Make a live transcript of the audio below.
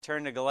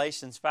Turn to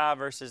Galatians 5,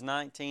 verses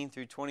 19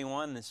 through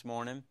 21 this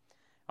morning.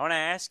 I want to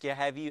ask you,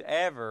 have you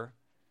ever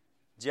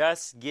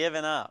just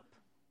given up?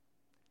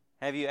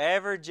 Have you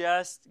ever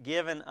just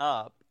given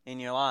up in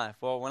your life?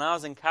 Well, when I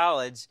was in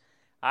college,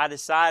 I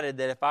decided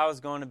that if I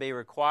was going to be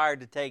required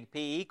to take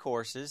PE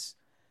courses,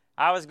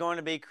 I was going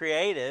to be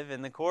creative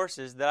in the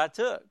courses that I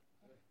took.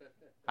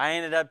 I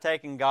ended up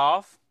taking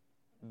golf,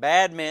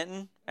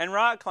 badminton, and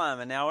rock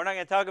climbing. Now, we're not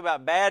going to talk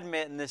about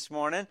badminton this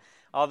morning,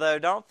 although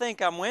don't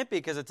think I'm wimpy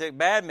because I took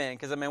badminton,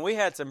 because, we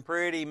had some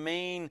pretty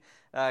mean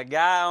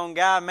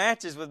guy-on-guy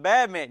matches with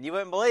badminton. You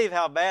wouldn't believe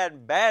how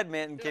bad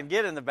badminton can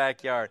get in the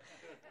backyard.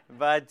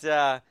 But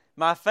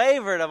my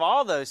favorite of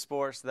all those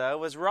sports, though,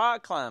 was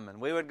rock climbing.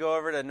 We would go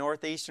over to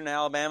northeastern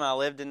Alabama. I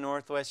lived in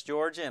northwest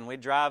Georgia, and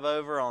we'd drive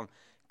over on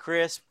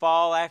crisp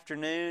fall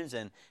afternoons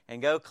and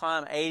go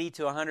climb 80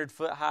 to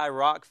 100-foot high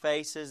rock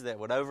faces that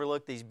would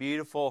overlook these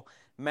beautiful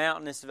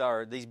mountainous,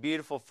 or these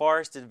beautiful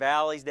forested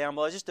valleys down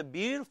below. Just a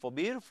beautiful,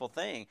 beautiful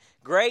thing.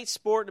 Great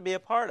sport to be a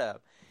part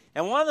of.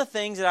 And one of the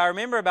things that I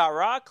remember about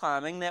rock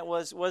climbing that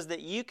was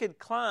that you could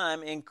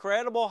climb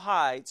incredible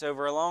heights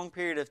over a long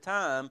period of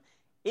time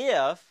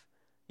if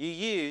you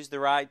used the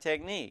right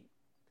technique.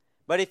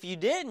 But if you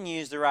didn't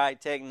use the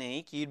right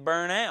technique, you'd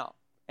burn out,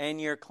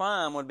 and your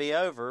climb would be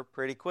over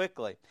pretty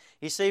quickly.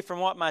 You see, from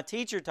what my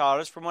teacher taught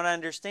us, from what I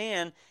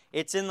understand,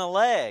 it's in the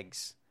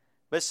legs.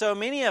 But so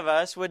many of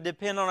us would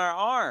depend on our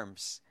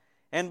arms.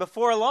 And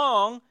before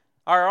long,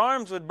 our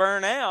arms would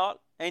burn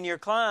out, and your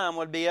climb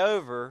would be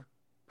over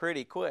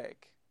pretty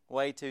quick,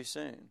 way too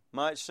soon,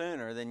 much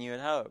sooner than you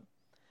had hoped.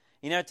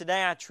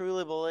 Today I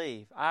truly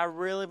believe, I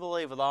really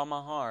believe with all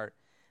my heart,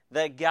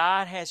 that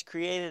God has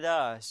created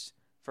us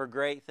for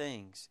great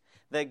things.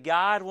 That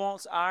God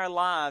wants our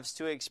lives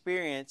to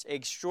experience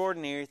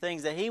extraordinary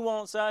things. That He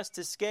wants us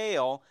to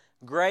scale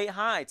great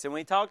heights. And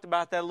we talked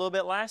about that a little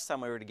bit last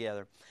time we were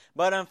together.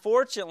 But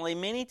unfortunately,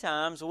 many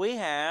times we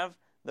have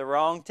the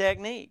wrong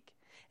technique.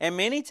 And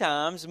many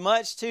times,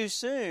 much too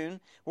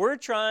soon, we're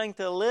trying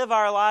to live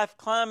our life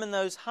climbing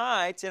those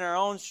heights in our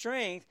own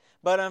strength.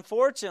 But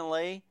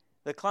unfortunately,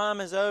 the climb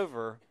is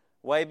over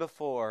way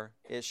before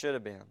it should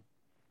have been.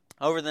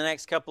 Over the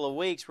next couple of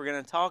weeks, we're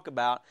going to talk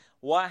about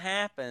what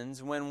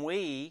happens when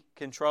we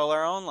control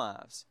our own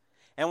lives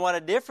and what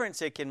a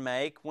difference it can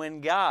make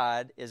when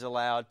God is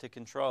allowed to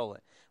control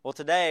it. Well,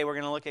 today we're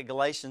going to look at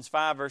Galatians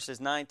 5, verses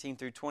 19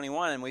 through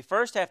 21, and we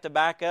first have to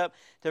back up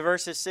to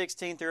verses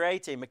 16 through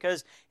 18,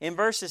 because in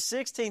verses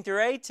 16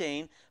 through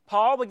 18,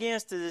 Paul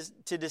begins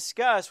to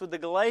discuss with the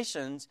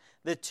Galatians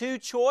the two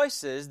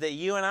choices that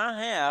you and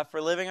I have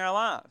for living our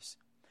lives.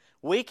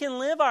 We can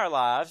live our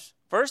lives,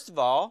 first of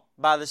all,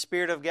 by the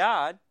Spirit of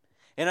God.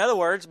 In other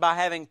words, by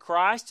having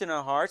Christ in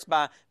our hearts,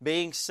 by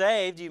being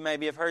saved. You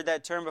maybe have heard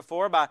that term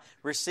before, by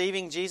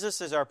receiving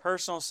Jesus as our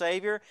personal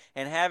Savior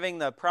and having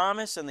the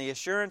promise and the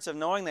assurance of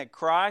knowing that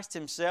Christ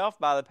Himself,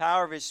 by the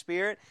power of His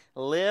Spirit,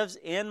 lives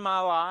in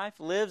my life,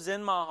 lives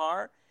in my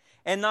heart.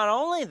 And not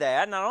only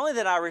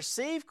that I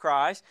receive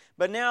Christ,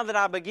 but now that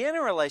I begin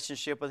a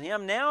relationship with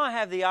Him, now I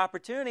have the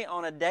opportunity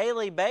on a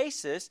daily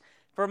basis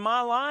for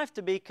my life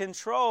to be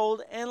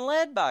controlled and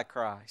led by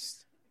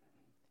Christ.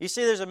 You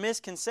see, there's a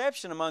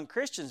misconception among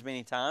Christians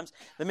many times.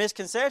 The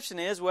misconception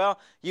is, well,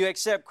 you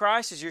accept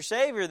Christ as your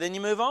Savior, then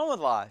you move on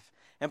with life.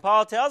 And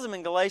Paul tells them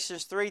in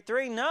Galatians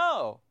 3:3,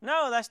 no,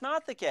 that's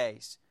not the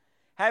case.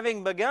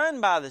 Having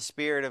begun by the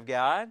Spirit of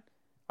God,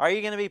 are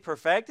you going to be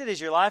perfected? Is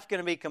your life going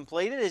to be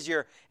completed? Is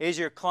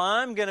your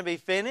climb going to be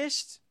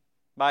finished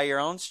by your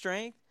own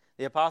strength?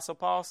 The Apostle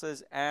Paul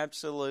says,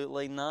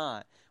 absolutely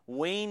not.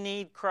 We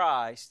need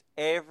Christ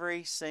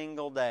every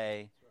single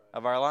day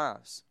of our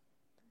lives.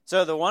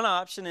 So the one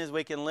option is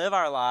we can live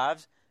our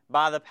lives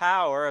by the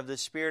power of the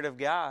Spirit of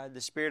God,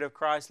 the Spirit of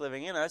Christ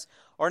living in us.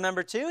 Or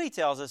number two, he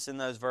tells us in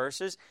those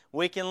verses,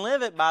 we can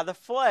live it by the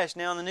flesh.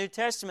 Now in the New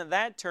Testament,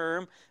 that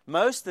term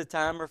most of the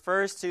time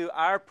refers to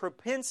our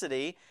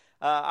propensity,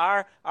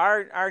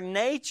 our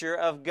nature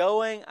of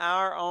going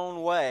our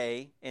own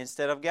way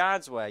instead of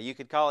God's way. You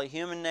could call it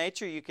human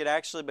nature. You could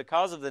actually,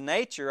 because of the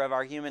nature of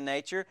our human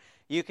nature,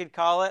 you could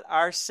call it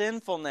our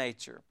sinful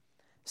nature.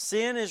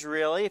 Sin is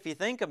really, if you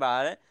think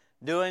about it,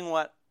 doing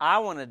what I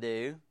want to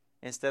do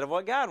instead of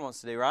what God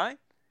wants to do, right?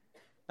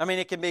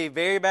 It can be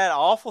very bad,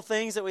 awful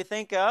things that we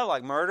think of,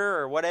 like murder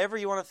or whatever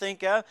you want to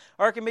think of,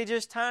 or it can be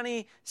just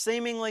tiny,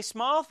 seemingly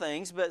small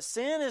things, but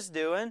sin is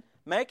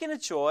making a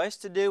choice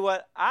to do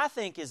what I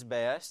think is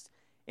best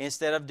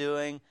instead of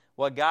doing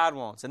what God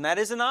wants. And that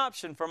is an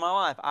option for my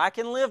life. I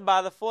can live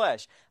by the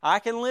flesh. I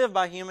can live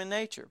by human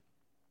nature.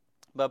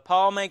 But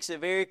Paul makes it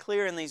very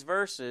clear in these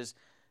verses,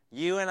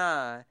 you and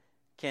I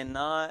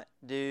cannot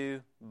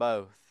do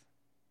both.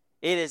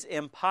 It is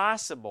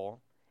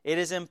impossible. It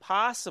is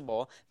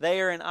impossible.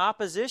 They are in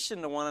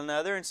opposition to one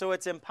another, and so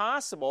it's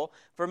impossible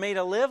for me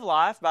to live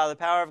life by the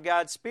power of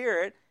God's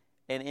Spirit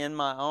and in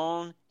my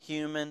own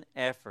human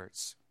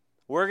efforts.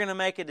 We're going to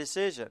make a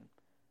decision.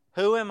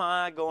 Who am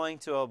I going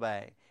to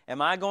obey?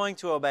 Am I going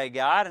to obey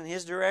God in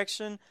His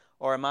direction,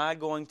 or am I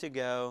going to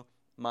go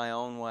my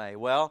own way.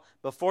 Well,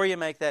 before you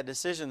make that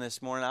decision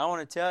this morning, I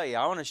want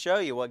to show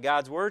you what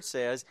God's Word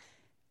says.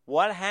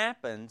 What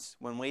happens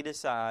when we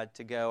decide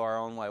to go our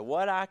own way?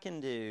 What I can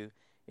do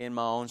in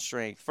my own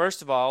strength.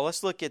 First of all,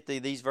 let's look at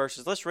these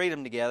verses. Let's read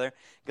them together.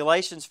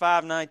 Galatians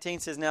 5:19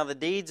 says, "Now the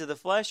deeds of the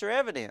flesh are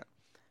evident,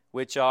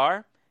 which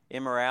are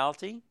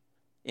immorality,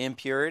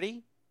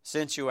 impurity,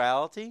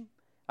 sensuality,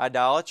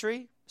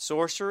 idolatry,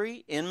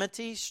 sorcery,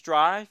 enmity,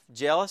 strife,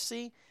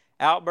 jealousy,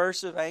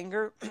 outbursts of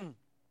anger,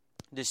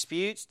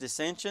 disputes,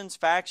 dissensions,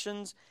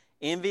 factions,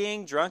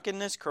 envying,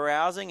 drunkenness,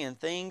 carousing, and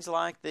things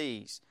like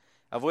these,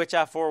 of which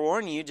I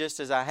forewarn you, just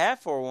as I have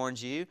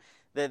forewarned you,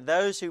 that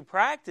those who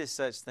practice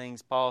such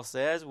things," Paul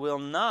says, "will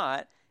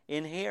not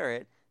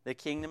inherit the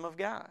kingdom of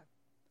God."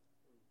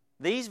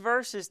 These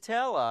verses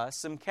tell us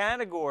some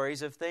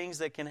categories of things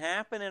that can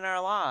happen in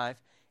our life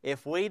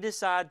if we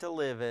decide to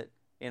live it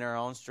in our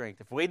own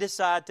strength, if we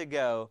decide to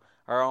go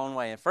our own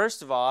way. And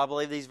first of all, I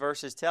believe these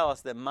verses tell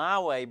us that my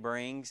way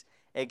brings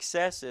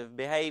excessive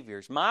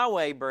behaviors. My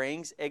way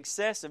brings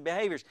excessive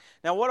behaviors.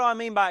 Now, what do I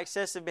mean by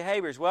excessive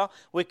behaviors? Well,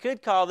 we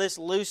could call this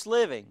loose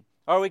living,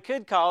 or we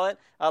could call it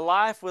a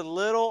life with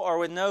little or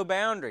with no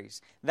boundaries.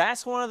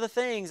 That's one of the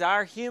things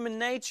our human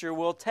nature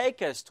will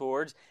take us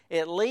towards.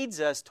 It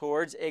leads us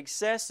towards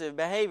excessive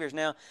behaviors.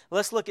 Now,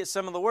 let's look at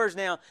some of the words.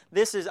 Now,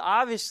 this is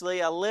obviously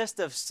a list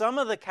of some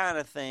of the kind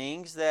of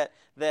things that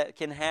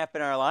can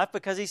happen in our life,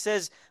 because he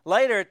says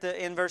later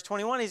in verse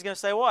 21, he's going to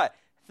say what?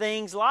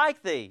 Things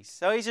like these.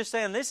 So he's just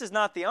saying this is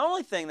not the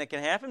only thing that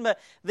can happen, but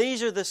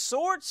these are the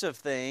sorts of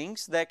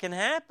things that can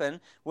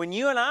happen when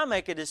you and I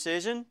make a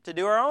decision to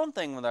do our own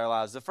thing with our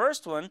lives. The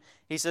first one,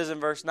 he says in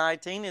verse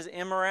 19, is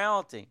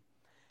immorality.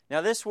 Now,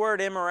 this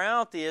word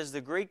immorality is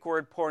the Greek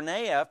word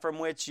porneia, from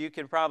which you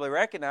can probably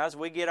recognize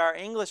we get our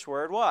English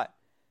word what?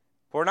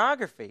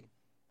 Pornography.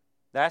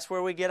 That's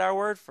where we get our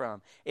word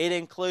from. It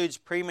includes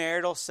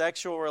premarital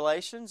sexual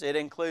relations. It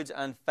includes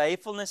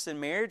unfaithfulness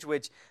in marriage,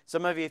 which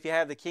some of you, if you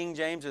have the King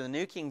James or the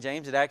New King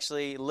James, it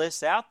actually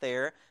lists out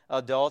there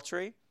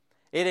adultery.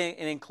 It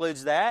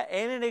includes that,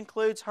 and it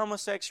includes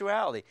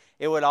homosexuality.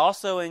 It would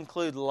also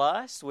include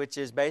lust, which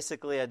is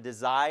basically a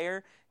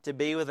desire to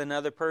be with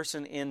another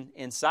person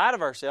inside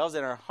of ourselves,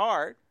 in our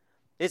heart.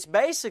 It's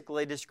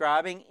basically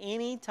describing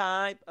any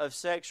type of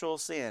sexual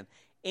sin,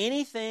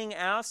 anything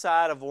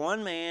outside of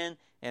one man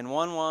and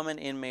one woman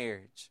in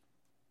marriage.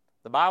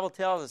 The Bible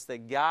tells us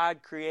that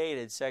God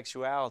created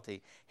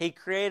sexuality. He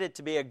created it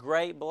to be a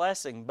great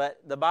blessing,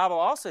 but the Bible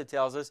also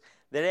tells us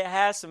that it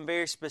has some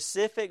very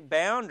specific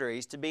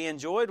boundaries to be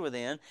enjoyed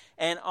within,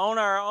 and on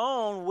our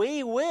own,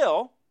 we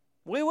will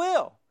go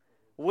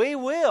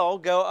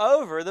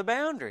over the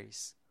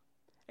boundaries.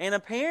 And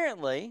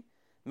apparently,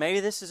 maybe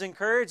this is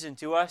encouraging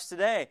to us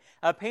today.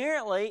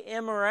 Apparently,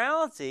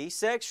 immorality,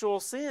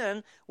 sexual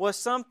sin, was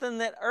something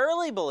that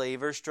early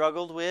believers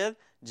struggled with,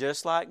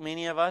 just like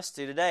many of us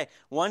do today.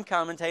 One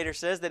commentator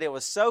says that it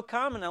was so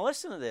common. Now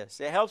listen to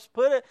this. It helps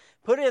put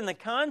it in the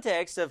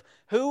context of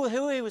who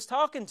he was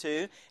talking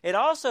to. It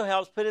also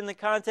helps put it in the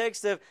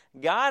context of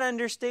God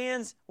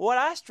understands what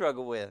I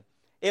struggle with.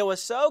 It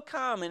was so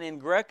common in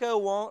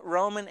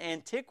Greco-Roman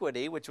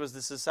antiquity, which was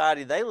the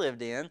society they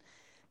lived in,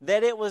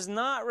 that it was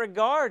not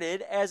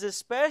regarded as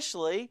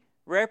especially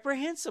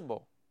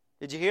reprehensible.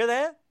 Did you hear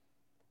that?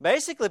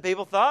 Basically,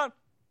 people thought,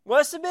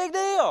 what's the big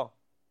deal?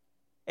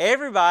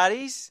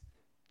 Everybody's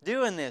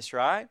doing this,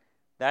 right?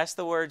 That's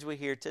the words we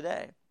hear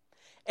today.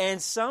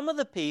 And some of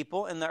the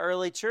people in the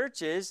early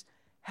churches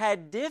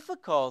had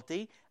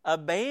difficulty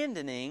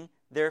abandoning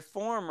their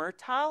former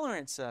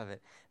tolerance of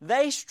it.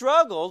 They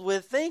struggled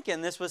with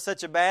thinking this was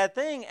such a bad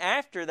thing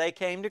after they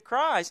came to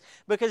Christ,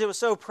 because it was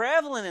so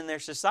prevalent in their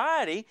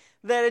society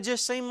that it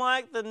just seemed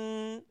like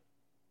the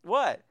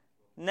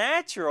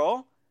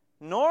natural,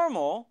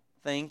 normal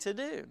thing to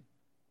do.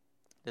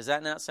 Does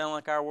that not sound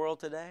like our world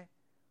today?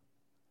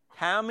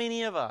 How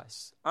many of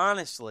us,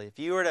 honestly, if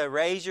you were to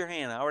raise your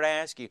hand, I were to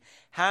ask you,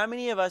 how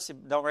many of us,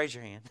 don't raise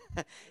your hand,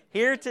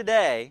 here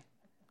today,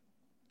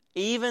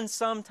 even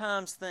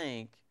sometimes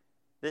think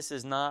this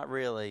is not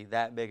really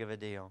that big of a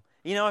deal?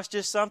 You know, it's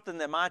just something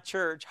that my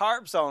church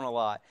harps on a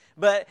lot.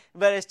 But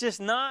it's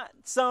just not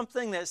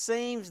something that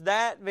seems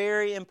that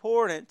very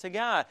important to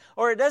God.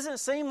 Or it doesn't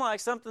seem like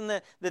something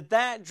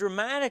that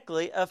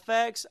dramatically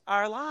affects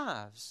our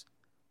lives.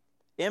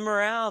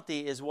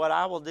 Immorality is what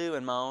I will do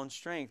in my own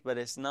strength, but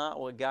it's not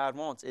what God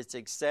wants. It's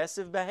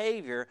excessive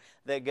behavior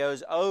that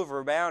goes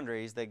over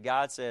boundaries that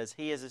God says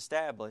He has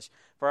established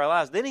for our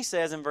lives. Then He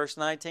says in verse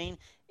 19,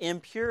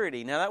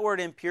 impurity. Now that word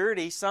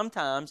impurity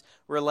sometimes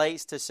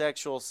relates to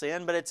sexual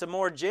sin, but it's a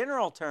more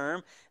general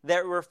term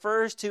that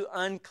refers to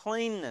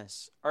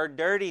uncleanness or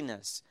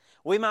dirtiness.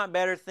 We might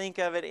better think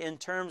of it in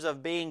terms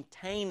of being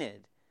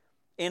tainted.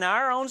 In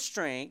our own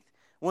strength,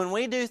 when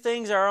we do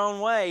things our own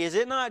way, is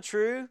it not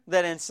true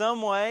that in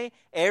some way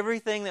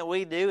everything that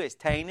we do is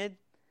tainted?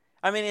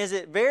 I mean, is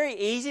it very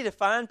easy to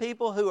find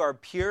people who are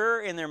pure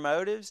in their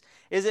motives?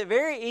 Is it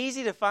very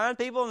easy to find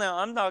people? Now,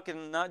 I'm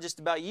talking not just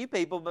about you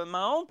people, but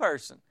my own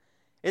person.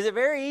 Is it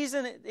very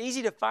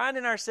easy to find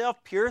in ourselves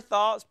pure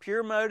thoughts,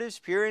 pure motives,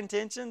 pure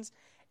intentions?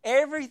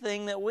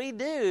 Everything that we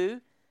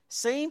do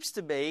seems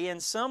to be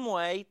in some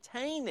way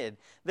tainted.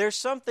 There's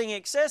something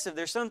excessive.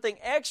 There's something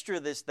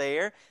extra that's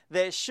there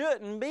that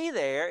shouldn't be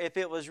there if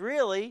it was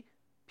really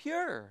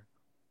pure.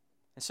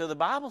 And so the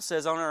Bible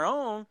says on our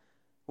own,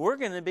 we're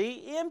going to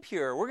be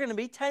impure. We're going to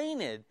be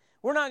tainted.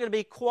 We're not going to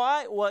be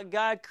quite what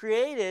God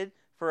created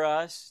for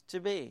us to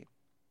be.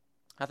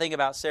 I think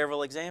about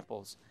several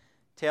examples.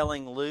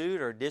 Telling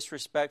lewd or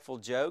disrespectful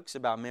jokes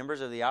about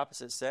members of the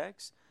opposite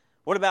sex?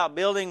 What about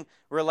building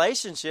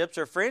relationships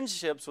or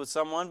friendships with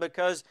someone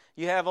because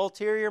you have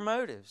ulterior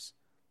motives?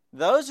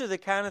 Those are the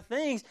kind of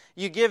things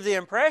you give the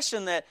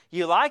impression that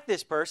you like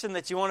this person,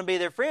 that you want to be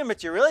their friend,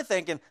 but you're really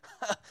thinking,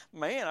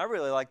 man, I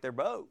really like their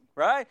boat,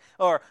 right?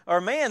 Or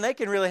man, they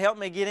can really help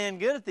me get in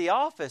good at the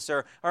office.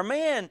 Or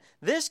man,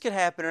 this could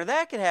happen or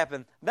that could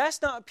happen. That's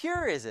not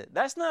pure, is it?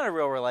 That's not a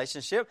real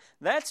relationship.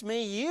 That's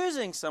me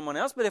using someone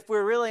else. But if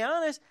we're really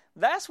honest,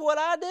 that's what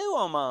I do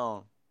on my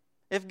own.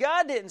 If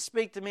God didn't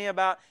speak to me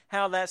about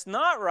how that's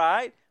not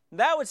right,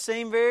 that would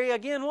seem very,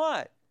 again,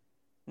 what?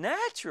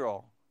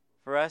 Natural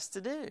for us to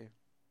do.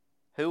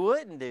 Who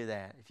wouldn't do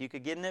that if you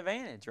could get an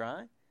advantage,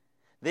 right?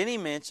 Then he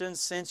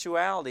mentions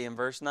sensuality in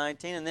verse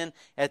 19, and then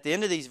at the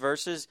end of these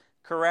verses,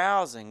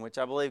 carousing, which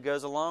I believe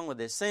goes along with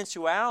this.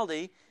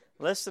 Sensuality,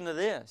 listen to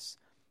this.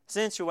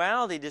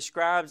 Sensuality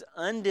describes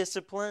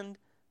undisciplined,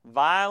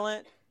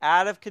 violent,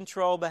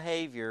 out-of-control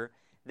behavior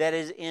that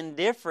is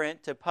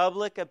indifferent to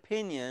public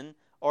opinion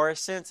or a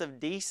sense of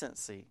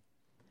decency.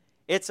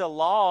 It's a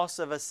loss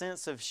of a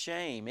sense of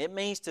shame. It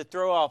means to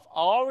throw off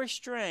all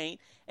restraint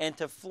and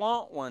to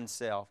flaunt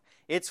oneself.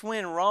 It's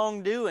when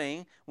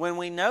wrongdoing, when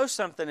we know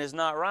something is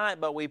not right,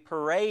 but we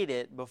parade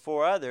it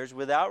before others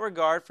without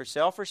regard for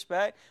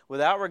self-respect,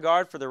 without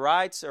regard for the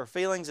rights or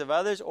feelings of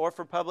others, or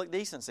for public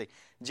decency.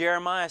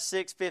 Jeremiah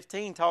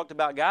 6:15 talked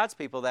about God's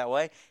people that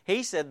way.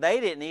 He said they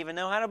didn't even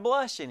know how to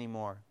blush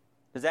anymore.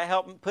 Does that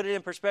help put it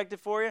in perspective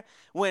for you?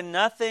 When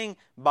nothing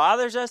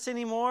bothers us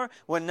anymore,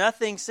 when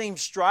nothing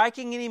seems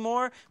striking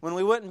anymore, when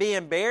we wouldn't be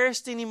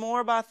embarrassed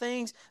anymore by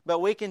things, but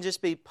we can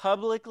just be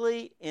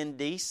publicly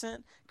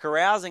indecent.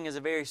 Carousing is a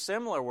very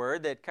similar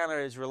word that kind of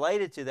is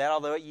related to that,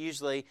 although it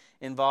usually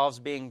involves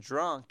being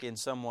drunk in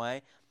some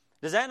way.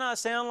 Does that not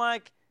sound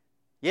like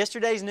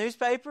yesterday's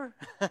newspaper?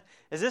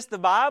 Is this the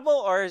Bible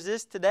or is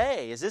this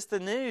today? Is this the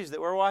news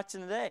that we're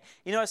watching today?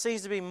 You know, it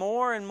seems to be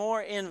more and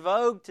more in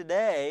vogue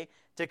today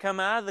to come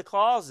out of the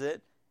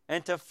closet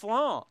and to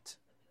flaunt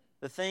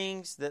the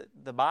things that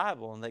the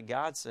Bible and that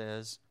God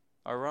says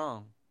are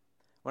wrong.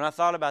 When I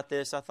thought about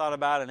this, I thought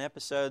about an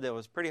episode that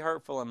was pretty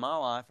hurtful in my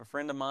life. A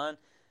friend of mine,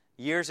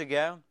 years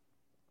ago,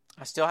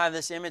 I still have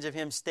this image of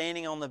him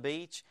standing on the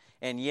beach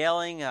and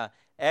yelling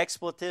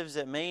expletives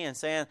at me and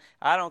saying,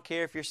 I don't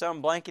care if you're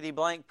some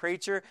blankety-blank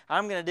preacher,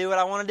 I'm going to do what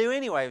I want to do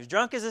anyway. He was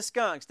drunk as a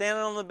skunk,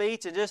 standing on the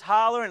beach and just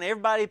hollering,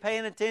 everybody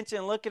paying attention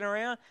and looking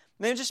around.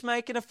 They're just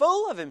making a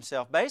fool of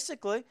himself,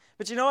 basically.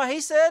 But you know what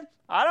he said?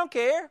 I don't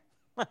care.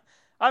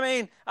 I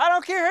mean, I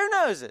don't care who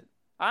knows it.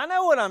 I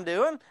know what I'm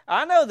doing.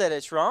 I know that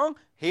it's wrong.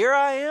 Here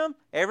I am.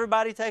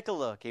 Everybody take a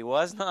look. He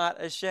was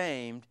not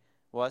ashamed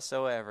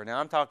whatsoever. Now,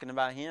 I'm talking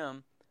about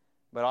him,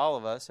 but all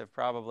of us have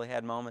probably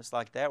had moments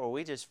like that where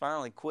we just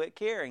finally quit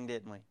caring,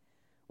 didn't we?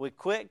 We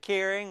quit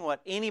caring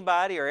what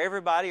anybody or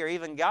everybody or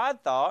even God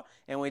thought,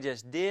 and we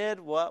just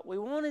did what we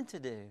wanted to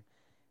do.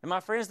 And my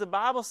friends, the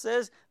Bible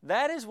says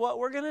that is what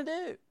we're going to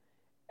do.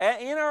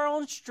 In our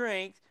own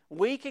strength,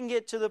 we can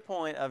get to the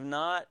point of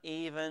not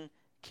even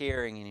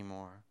caring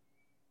anymore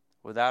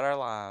without our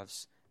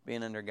lives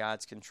being under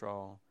God's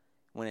control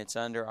when it's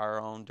under our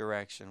own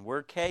direction.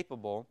 We're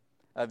capable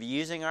of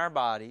using our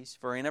bodies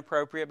for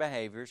inappropriate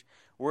behaviors.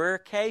 We're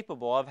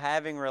capable of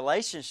having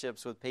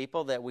relationships with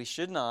people that we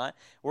should not.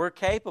 We're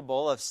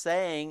capable of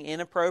saying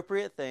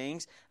inappropriate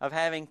things, of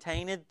having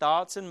tainted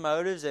thoughts and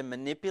motives and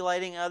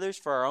manipulating others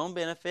for our own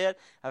benefit,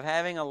 of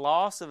having a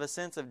loss of a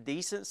sense of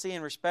decency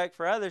and respect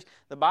for others.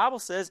 The Bible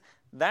says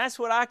that's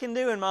what I can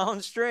do in my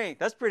own strength.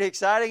 That's pretty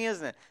exciting,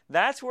 isn't it?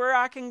 That's where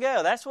I can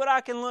go. That's what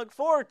I can look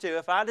forward to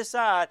if I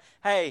decide,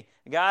 hey,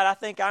 God, I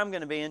think I'm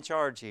going to be in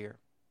charge here.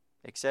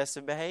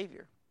 Excessive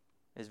behavior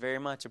is very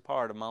much a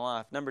part of my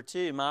life. Number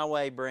 2, my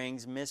way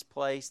brings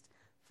misplaced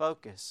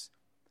focus.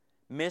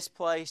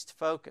 Misplaced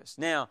focus.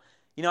 Now,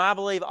 you know, I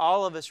believe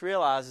all of us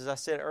realize, as I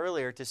said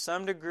earlier, to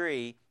some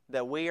degree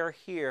that we are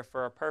here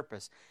for a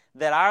purpose.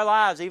 That our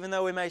lives, even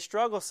though we may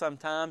struggle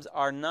sometimes,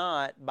 are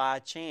not by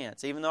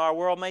chance. Even though our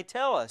world may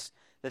tell us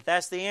that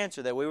that's the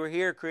answer, that we were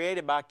here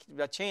created by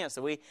chance,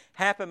 that we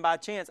happen by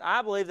chance.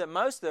 I believe that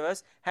most of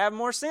us have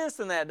more sense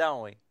than that,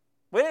 don't we?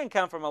 We didn't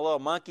come from a little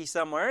monkey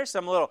somewhere,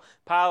 some little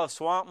pile of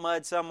swamp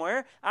mud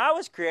somewhere. I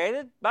was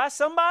created by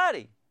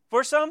somebody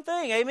for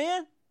something.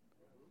 Amen?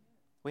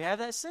 We have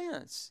that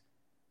sense.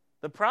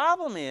 The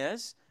problem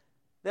is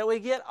that we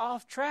get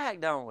off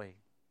track, don't we?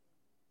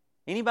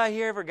 Anybody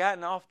here ever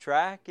gotten off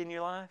track in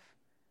your life?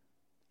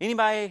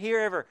 Anybody here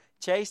ever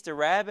chased a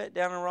rabbit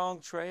down a wrong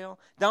trail?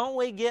 Don't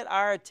we get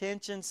our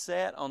attention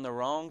set on the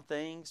wrong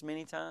things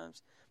many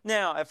times?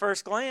 Now, at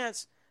first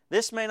glance,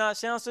 this may not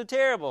sound so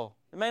terrible.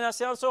 It may not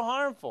sound so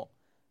harmful.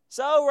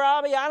 So,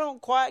 Robbie, I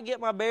don't quite get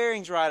my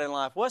bearings right in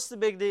life. What's the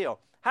big deal?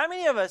 How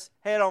many of us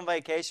head on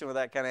vacation with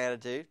that kind of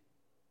attitude?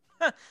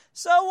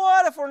 So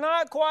what if we're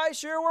not quite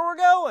sure where we're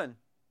going?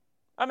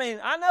 I mean,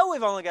 I know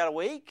we've only got a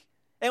week,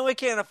 and we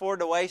can't afford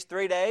to waste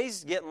 3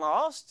 days getting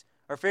lost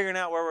or figuring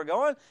out where we're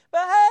going.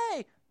 But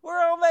hey, we're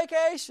on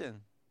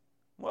vacation.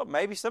 Well,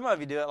 maybe some of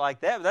you do it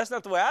like that, but that's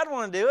not the way I'd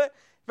want to do it.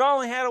 If I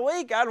only had a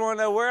week, I'd want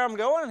to know where I'm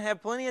going and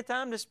have plenty of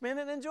time to spend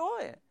it and enjoy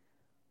it.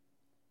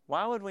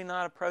 Why would we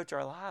not approach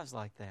our lives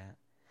like that?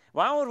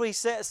 Why would we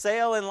set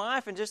sail in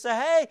life and just say,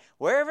 hey,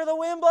 wherever the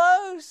wind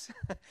blows,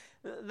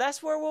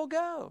 that's where we'll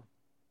go?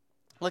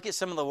 Look at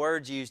some of the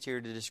words used here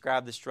to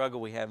describe the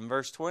struggle we have. In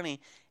verse 20,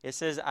 it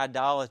says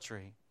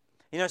idolatry.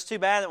 You know, it's too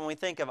bad that when we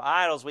think of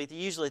idols, we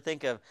usually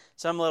think of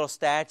some little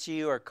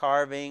statue or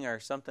carving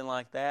or something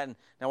like that. And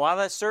now, while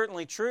that's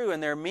certainly true,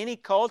 and there are many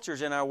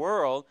cultures in our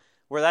world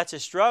where that's a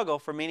struggle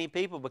for many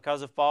people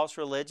because of false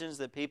religions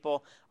that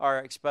people are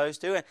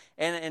exposed to.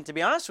 And to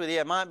be honest with you,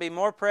 it might be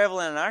more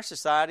prevalent in our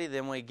society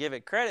than we give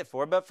it credit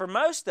for. But for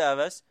most of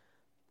us,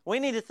 we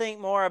need to think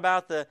more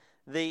about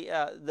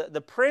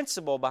the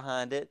principle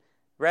behind it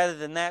rather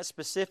than that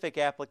specific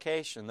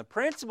application. The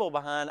principle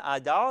behind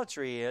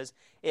idolatry is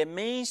it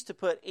means to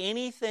put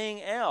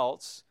anything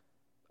else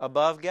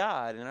above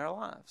God in our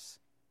lives.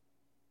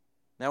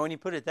 Now, when you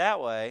put it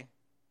that way,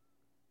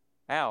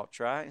 ouch,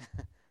 right?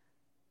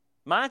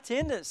 My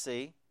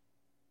tendency,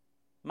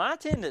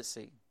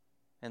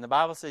 and the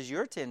Bible says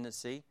your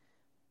tendency,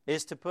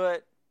 is to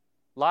put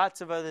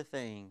lots of other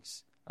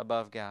things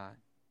above God.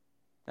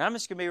 Now, I'm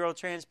just going to be real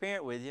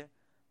transparent with you.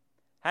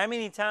 How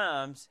many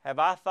times have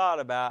I thought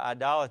about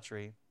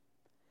idolatry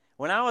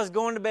when I was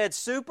going to bed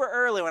super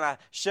early, when I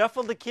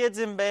shuffled the kids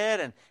in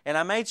bed and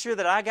I made sure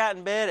that I got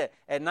in bed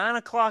at 9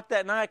 o'clock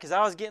that night because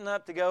I was getting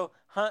up to go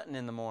hunting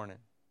in the morning?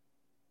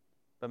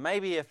 But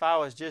maybe if I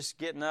was just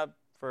getting up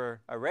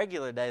for a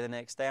regular day the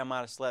next day, I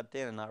might have slept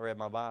in and not read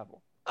my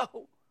Bible.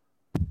 Oh,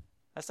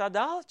 that's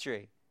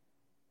idolatry.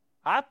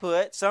 I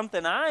put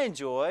something I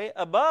enjoy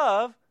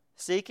above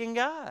seeking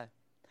God.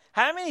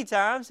 How many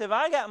times have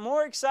I got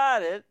more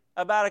excited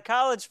about a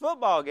college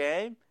football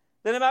game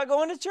than about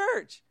going to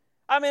church?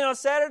 I mean, on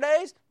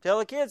Saturdays, tell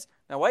the kids,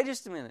 now wait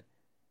just a minute.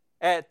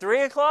 At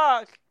 3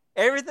 o'clock,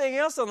 everything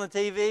else on the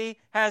TV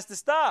has to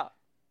stop.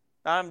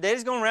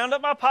 Daddy's going to round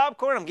up my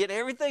popcorn. I'm getting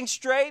everything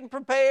straight and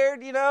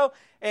prepared, you know.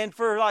 And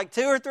for like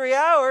 2 or 3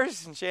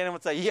 hours, and Shannon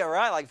would say, yeah,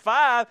 right, like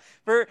 5,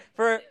 for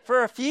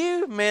a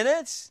few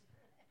minutes,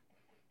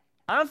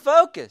 I'm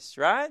focused,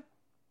 right?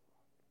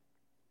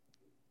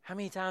 How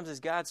many times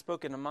has God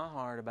spoken to my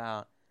heart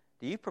about,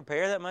 do you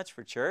prepare that much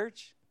for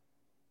church?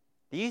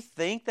 Do you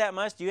think that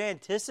much? Do you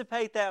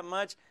anticipate that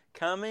much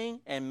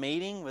coming and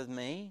meeting with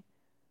me?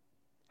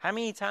 How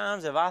many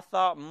times have I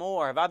thought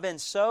more? Have I been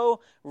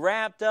so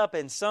wrapped up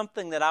in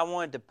something that I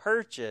wanted to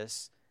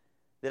purchase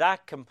that I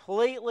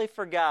completely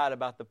forgot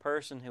about the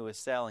person who was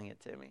selling it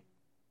to me?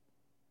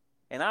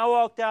 And I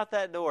walked out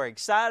that door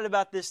excited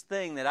about this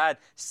thing that I'd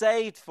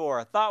saved for,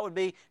 I thought would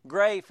be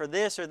great for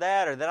this or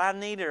that I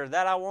needed or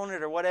that I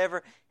wanted or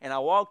whatever. And I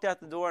walked out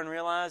the door and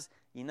realized,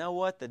 you know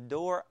what? The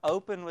door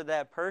opened with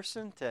that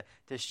person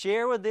to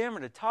share with them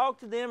or to talk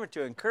to them or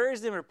to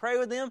encourage them or pray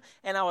with them.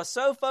 And I was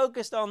so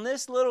focused on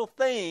this little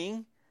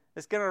thing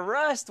that's going to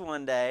rust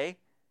one day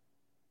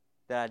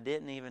that I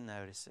didn't even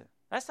notice it.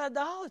 That's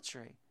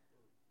idolatry.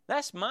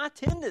 That's my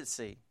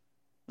tendency.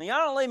 Now,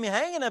 y'all don't leave me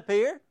hanging up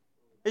here.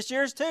 It's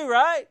yours too,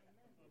 right?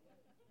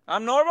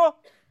 I'm normal.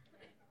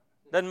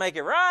 Doesn't make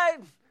it right,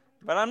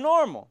 but I'm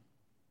normal.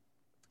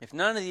 If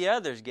none of the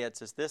others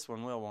gets us, this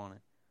one will, won't it?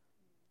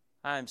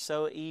 I am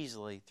so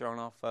easily thrown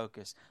off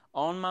focus.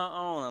 On my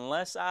own,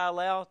 unless I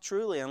allow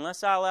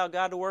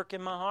God to work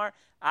in my heart,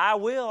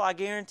 I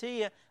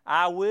guarantee you,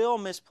 I will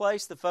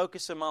misplace the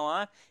focus of my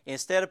life.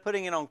 Instead of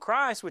putting it on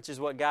Christ, which is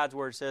what God's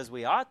Word says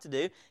we ought to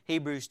do,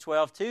 Hebrews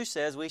 12:2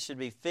 says we should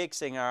be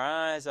fixing our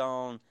eyes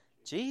on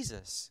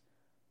Jesus.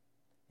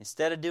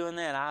 Instead of doing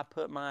that, I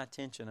put my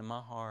attention and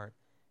my heart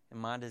and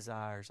my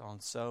desires on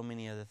so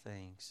many other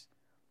things.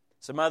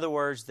 Some other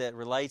words that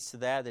relates to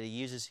that he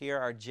uses here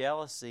are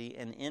jealousy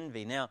and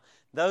envy. Now,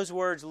 those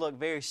words look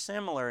very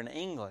similar in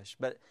English,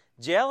 but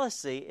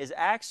jealousy is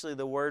actually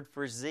the word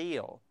for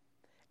zeal.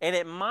 And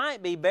it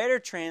might be better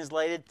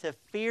translated to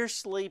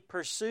fiercely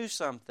pursue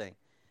something.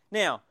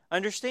 Now,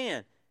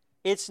 understand,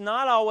 it's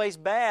not always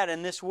bad,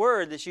 and this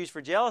word that's used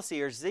for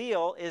jealousy or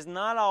zeal does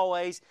not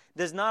always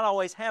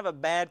have a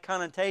bad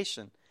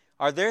connotation.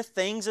 Are there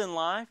things in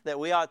life that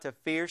we ought to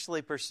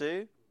fiercely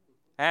pursue?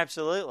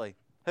 Absolutely.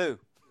 Who?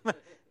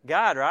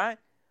 God, right?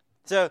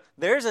 So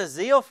there's a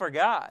zeal for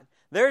God.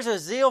 There's a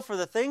zeal for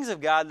the things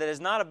of God that is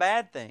not a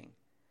bad thing.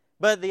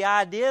 But the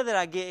idea that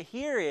I get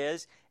here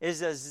is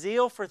a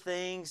zeal for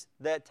things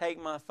that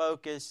take my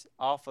focus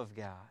off of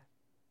God.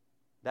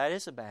 That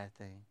is a bad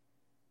thing.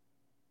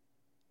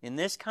 In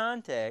this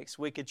context,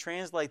 we could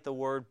translate the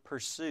word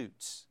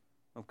pursuits.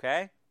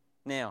 Okay?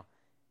 Now,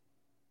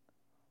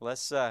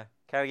 let's kind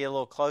of get a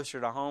little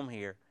closer to home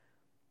here.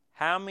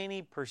 How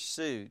many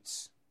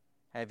pursuits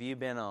have you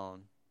been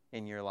on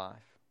in your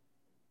life?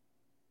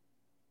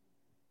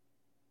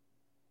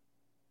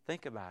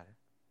 Think about it.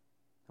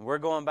 And we're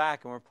going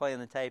back and we're playing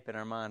the tape in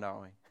our mind,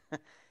 aren't we?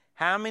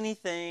 How many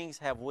things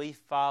have we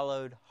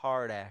followed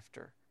hard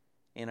after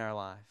in our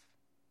life?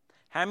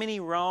 How many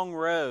wrong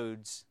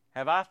roads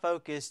have I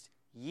focused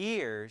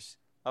years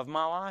of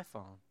my life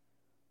on?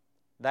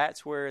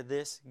 That's where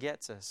this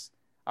gets us.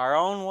 Our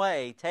own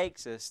way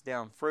takes us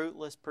down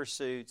fruitless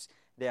pursuits,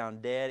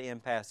 down dead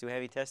end paths. Do we have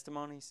any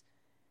testimonies?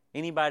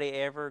 Anybody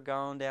ever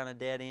gone down a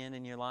dead end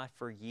in your life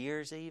for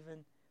years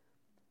even?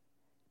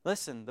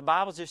 Listen, the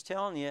Bible's just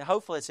telling you,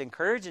 hopefully it's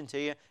encouraging to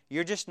you,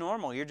 you're just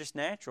normal, you're just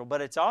natural.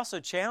 But it's also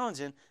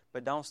challenging,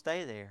 but don't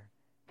stay there.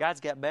 God's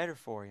got better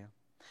for you.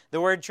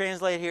 The word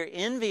translated here,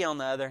 envy, on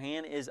the other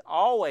hand, is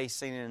always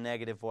seen in a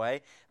negative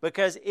way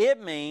because it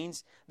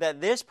means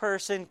that this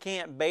person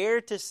can't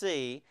bear to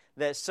see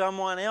that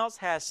someone else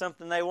has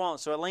something they want.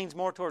 So it leans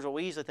more towards what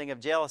we usually think of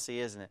jealousy,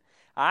 isn't it?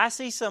 I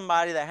see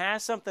somebody that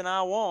has something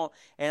I want,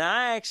 and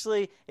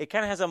it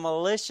kind of has a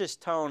malicious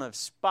tone of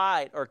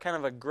spite or kind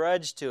of a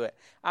grudge to it.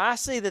 I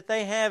see that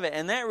they have it,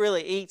 and that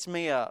really eats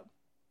me up,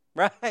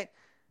 right?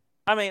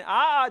 I mean,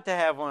 I ought to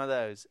have one of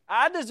those.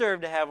 I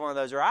deserve to have one of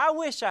those, or I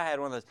wish I had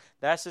one of those.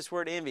 That's this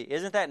word envy.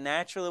 Isn't that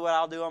naturally what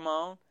I'll do on my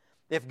own?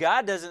 If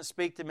God doesn't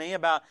speak to me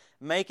about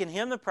making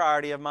Him the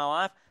priority of my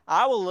life,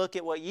 I will look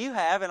at what you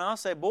have, and I'll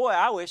say, boy,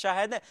 I wish I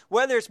had that.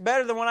 Whether it's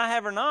better than what I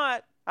have or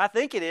not, I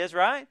think it is,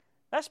 right?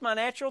 That's my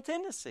natural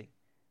tendency.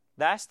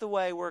 That's the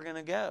way we're going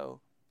to go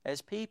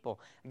as people.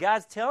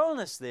 God's telling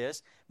us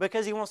this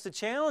because He wants to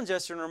challenge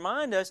us and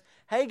remind us,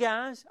 hey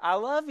guys, I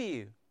love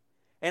you.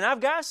 And I've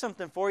got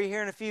something for you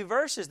here in a few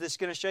verses that's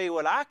going to show you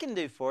what I can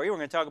do for you. We're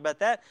going to talk about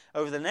that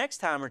over the next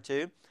time or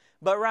two.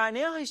 But right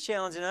now He's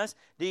challenging us,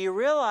 do you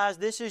realize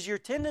this is your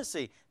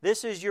tendency?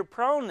 This is your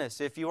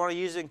proneness. If you want to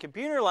use it in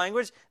computer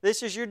language,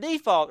 this is your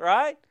default,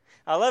 right?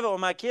 I love it when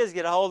my kids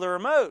get a hold of the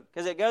remote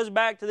because it goes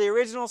back to the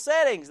original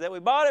settings that we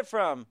bought it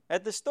from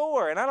at the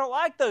store, and I don't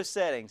like those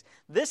settings.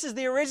 This is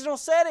the original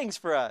settings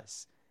for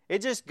us.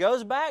 It just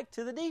goes back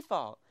to the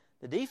default.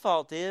 The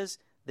default is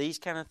these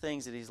kind of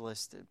things that He's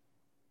listed.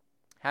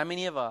 How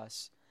many of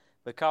us,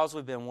 because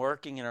we've been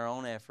working in our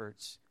own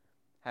efforts,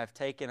 have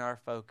taken our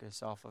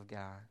focus off of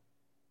God?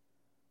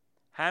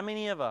 How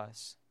many of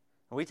us,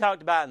 we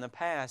talked about it in the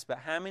past, but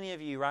how many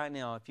of you right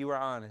now, if you were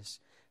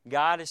honest,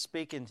 God is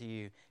speaking to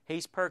you.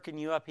 He's perking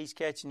you up. He's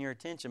catching your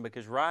attention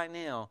because right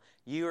now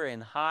you are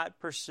in hot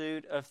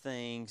pursuit of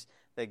things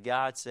that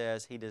God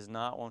says He does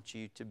not want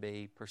you to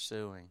be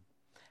pursuing.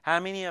 How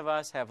many of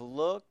us have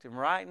looked, and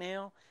right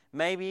now,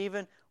 maybe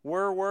even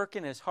we're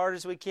working as hard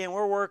as we can.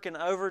 We're working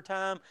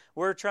overtime.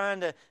 We're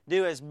trying to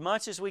do as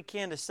much as we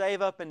can to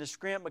save up and to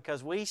scrimp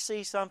because we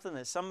see something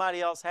that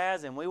somebody else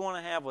has and we want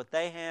to have what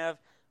they have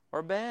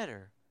or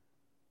better.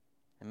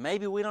 And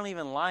maybe we don't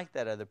even like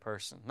that other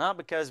person. Not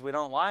because we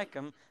don't like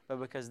them, but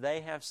because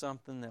they have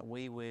something that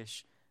we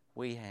wish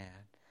we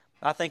had.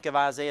 I think of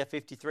Isaiah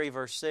 53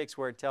 verse 6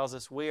 where it tells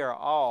us we are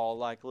all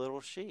like little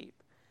sheep.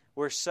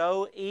 We're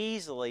so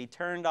easily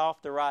turned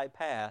off the right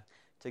path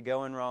to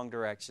go in wrong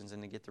directions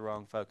and to get the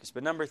wrong focus.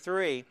 But number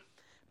 3,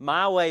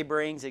 my way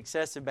brings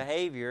excessive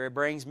behavior. It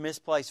brings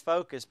misplaced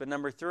focus. But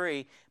number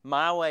 3,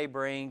 my way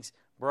brings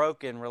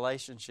broken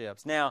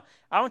relationships. Now,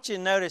 I want you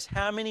to notice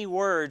how many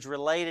words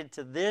related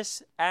to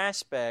this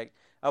aspect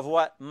of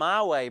what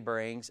my way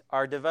brings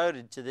are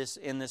devoted to this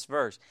in this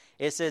verse.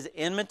 It says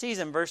enmities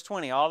in verse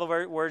 20. All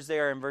the words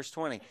there are in verse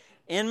 20.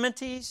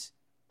 Enmities,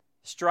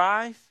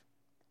 strife,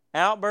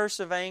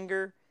 outbursts of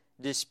anger,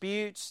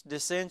 disputes,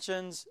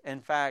 dissensions,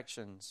 and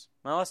factions.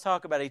 Now let's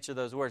talk about each of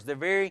those words. They're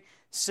very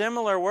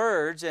similar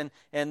words and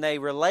they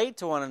relate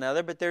to one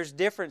another, but there's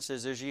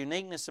differences. There's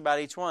uniqueness about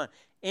each one.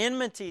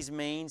 Enmities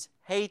means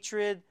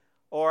hatred,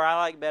 or I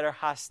like better,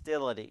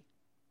 hostility.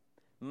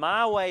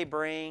 My way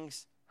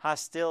brings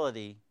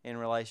hostility in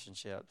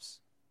relationships.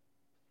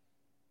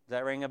 Does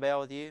that ring a bell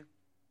with you?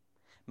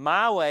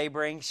 My way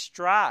brings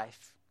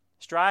strife.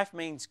 Strife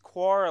means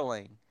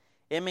quarreling.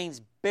 It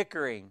means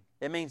bickering.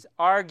 It means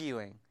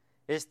arguing.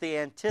 It's the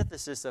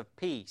antithesis of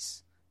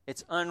peace.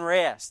 It's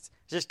unrest.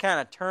 It's just kind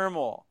of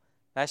turmoil.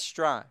 That's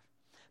strife.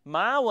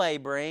 My way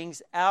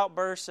brings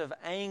outbursts of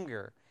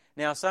anger.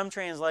 Now, some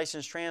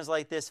translations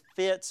translate this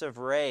fits of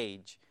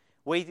rage.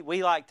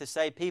 We like to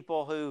say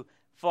people who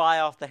fly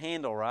off the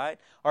handle, right?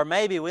 Or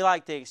maybe we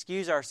like to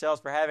excuse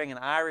ourselves for having an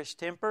Irish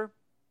temper.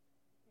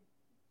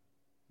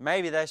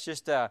 Maybe that's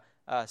just a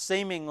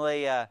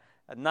seemingly a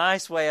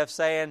nice way of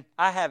saying,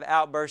 I have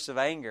outbursts of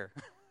anger.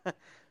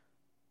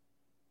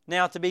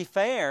 Now, to be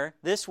fair,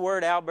 this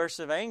word outbursts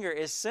of anger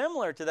is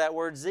similar to that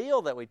word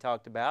zeal that we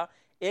talked about.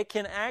 It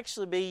can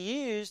actually be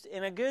used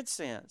in a good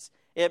sense.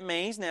 It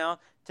means, now,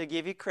 to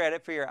give you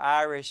credit for your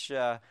Irish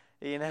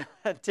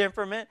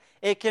temperament,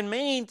 it can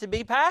mean to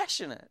be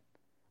passionate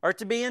or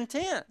to be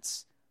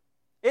intense.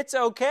 It's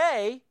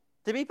okay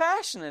to be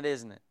passionate,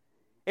 isn't it?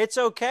 It's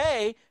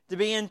okay to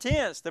be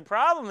intense. The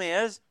problem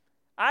is,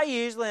 I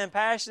usually am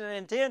passionate and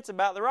intense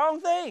about the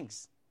wrong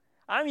things.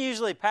 I'm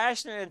usually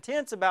passionate and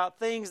intense about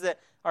things that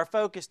are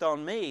focused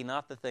on me,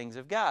 not the things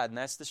of God, and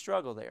that's the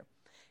struggle there.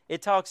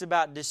 It talks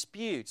about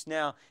disputes.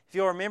 Now, if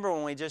you'll remember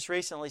when we just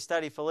recently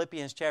studied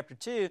Philippians chapter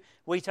 2,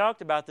 we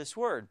talked about this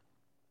word.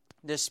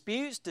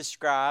 Disputes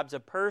describes a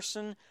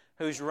person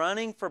who's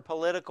running for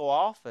political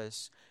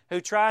office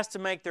who tries to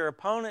make their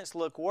opponents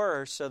look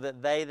worse so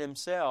that they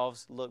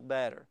themselves look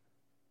better.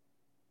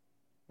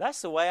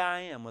 That's the way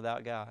I am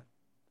without God.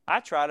 I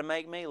try to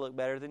make me look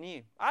better than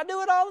you. I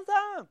do it all the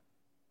time.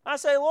 I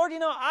say, Lord,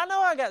 I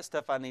know I got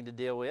stuff I need to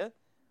deal with,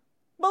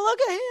 but look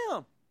at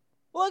him.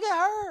 Look at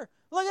her.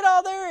 Look at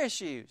all their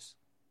issues.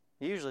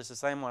 Usually it's the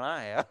same one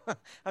I have.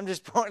 I'm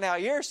just pointing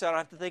out yours so I don't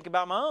have to think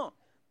about my own.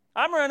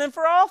 I'm running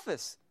for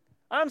office.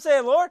 I'm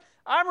saying, Lord,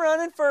 I'm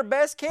running for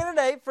best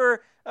candidate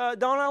for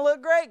don't I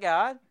look great,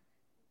 God?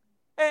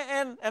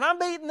 And I'm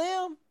beating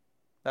them.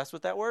 That's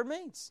what that word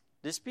means.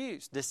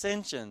 Disputes.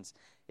 Dissensions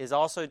is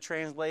also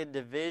translated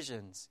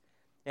divisions.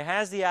 It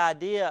has the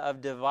idea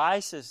of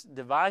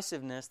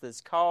divisiveness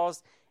that's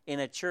caused in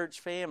a church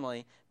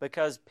family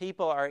because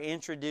people are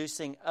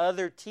introducing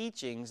other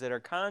teachings that are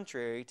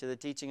contrary to the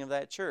teaching of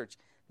that church.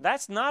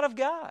 That's not of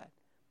God.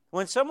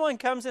 When someone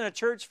comes in a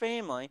church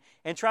family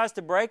and tries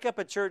to break up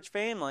a church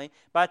family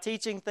by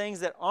teaching things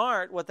that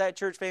aren't what that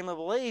church family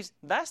believes,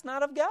 that's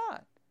not of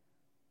God.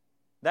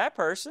 That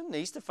person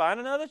needs to find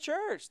another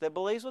church that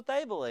believes what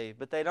they believe,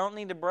 but they don't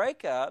need to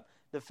break up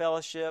the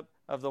fellowship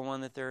of the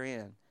one that they're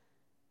in.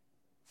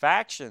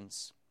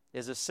 Factions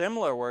is a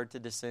similar word to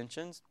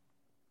dissensions,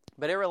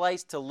 but it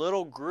relates to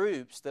little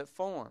groups that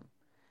form.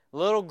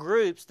 Little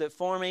groups that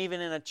form even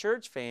in a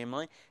church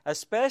family,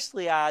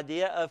 especially the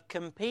idea of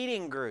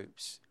competing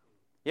groups.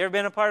 You ever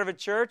been a part of a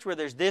church where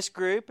there's this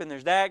group and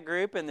there's that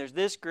group and there's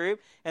this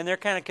group and they're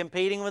kind of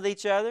competing with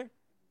each other?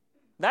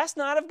 That's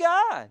not of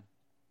God.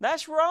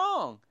 That's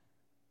wrong.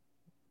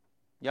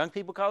 Young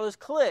people call those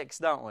cliques,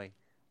 don't we?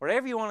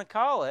 Whatever you want to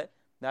call it,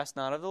 that's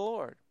not of the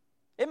Lord.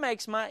 It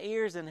makes my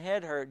ears and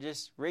head hurt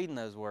just reading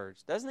those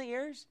words. Doesn't it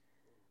yours?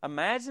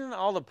 Imagine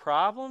all the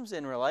problems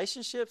in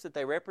relationships that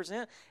they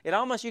represent. You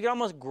can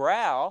almost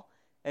growl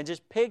and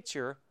just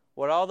picture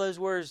what all those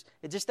words,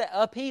 it's just that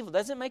upheaval.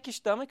 Doesn't it make your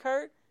stomach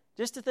hurt?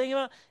 Just to think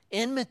about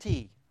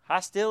enmity,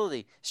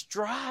 hostility,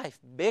 strife,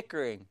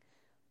 bickering.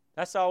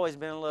 That's always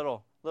been a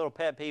little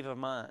pet peeve of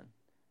mine.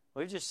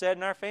 We've just said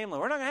in our family,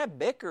 we're not going to have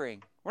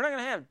bickering. We're not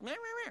going to have,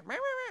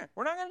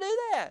 we're not going to do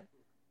that.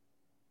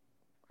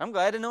 I'm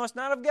glad to know it's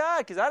not of God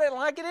because I didn't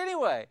like it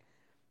anyway.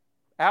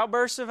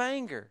 Outbursts of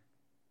anger.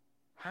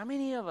 How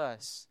many of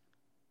us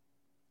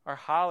are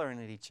hollering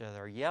at each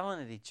other, or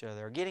yelling at each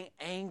other, or getting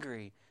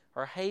angry,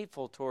 or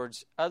hateful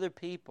towards other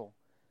people?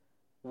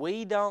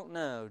 We don't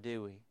know,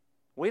 do we?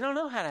 We don't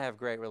know how to have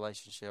great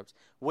relationships.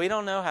 We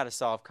don't know how to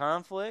solve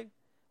conflict.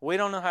 We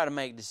don't know how to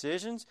make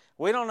decisions.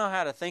 We don't know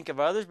how to think of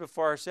others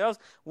before ourselves.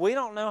 We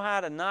don't know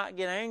how to not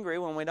get angry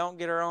when we don't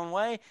get our own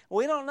way.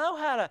 We don't know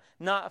how to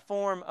not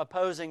form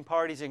opposing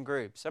parties and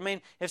groups. I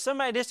mean, if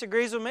somebody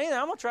disagrees with me, then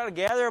I'm going to try to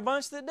gather a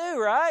bunch that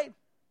do, right?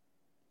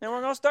 And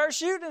we're going to start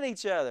shooting at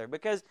each other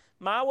because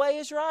my way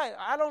is right.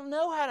 I don't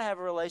know how to have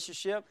a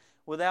relationship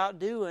without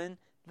doing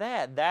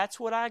that. That's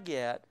what I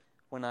get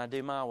when I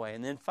do my way.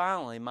 And then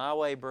finally, my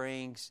way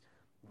brings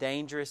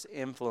dangerous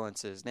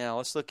influences. Now,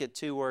 let's look at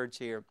two words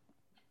here.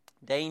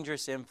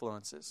 Dangerous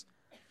influences.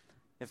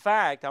 In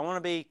fact, I want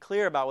to be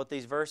clear about what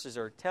these verses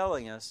are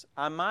telling us.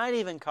 I might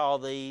even call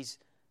these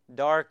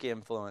dark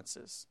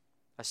influences,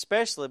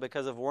 especially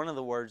because of one of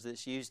the words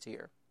that's used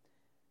here.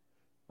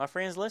 My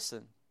friends,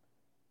 listen.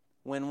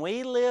 When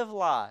we live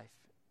life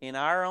in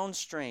our own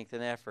strength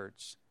and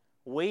efforts,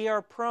 we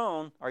are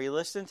prone, are you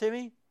listening to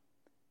me?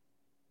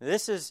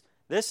 This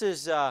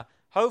is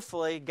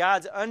hopefully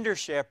God's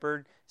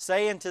under-shepherd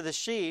saying to the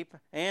sheep,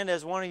 and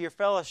as one of your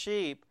fellow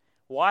sheep,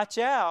 watch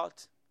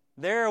out,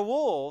 there are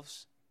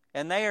wolves,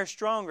 and they are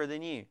stronger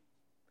than you.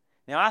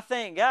 Now, I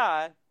thank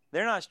God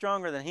they're not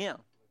stronger than Him.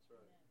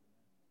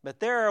 But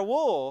there are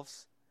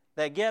wolves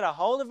that get a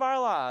hold of our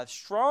lives,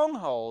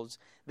 strongholds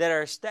that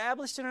are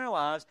established in our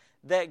lives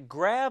that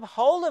grab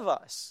hold of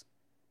us,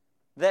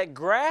 that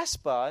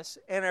grasp us,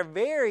 and are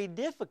very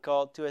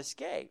difficult to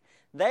escape.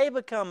 They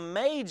become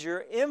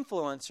major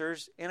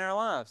influencers in our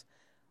lives.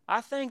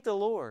 I thank the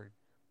Lord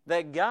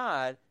that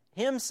God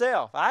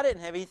Himself, I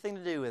didn't have anything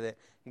to do with it.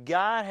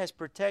 God has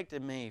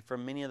protected me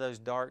from many of those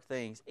dark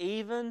things.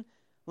 Even,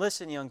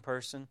 listen, young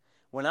person,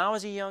 when I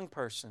was a young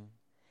person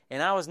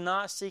and I was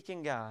not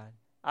seeking God,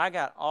 I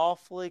got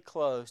awfully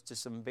close to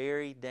some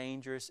very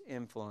dangerous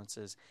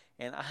influences.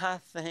 And I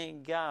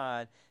thank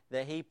God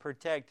that He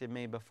protected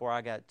me before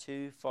I got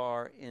too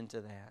far into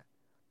that.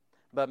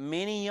 But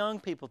many young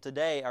people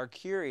today are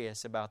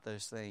curious about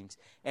those things.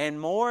 And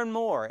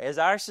more, as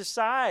our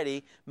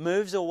society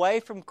moves away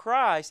from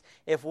Christ,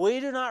 if we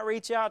do not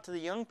reach out to the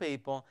young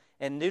people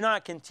and do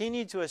not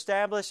continue to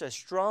establish a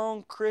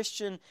strong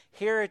Christian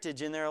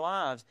heritage in their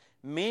lives,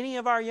 many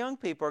of our young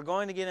people are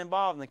going to get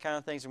involved in the kind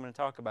of things I'm going to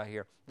talk about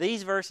here.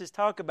 These verses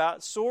talk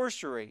about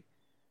sorcery.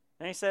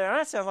 And you say,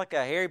 that sounds like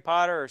a Harry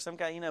Potter or some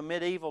kind of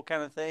medieval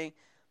kind of thing.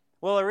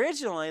 Well,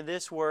 originally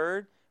this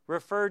word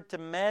referred to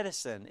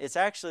medicine. It's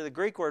actually the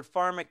Greek word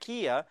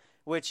pharmakia,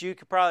 which you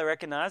could probably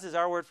recognize as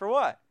our word for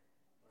what?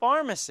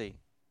 Pharmacy.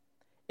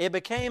 It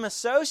became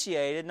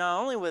associated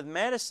not only with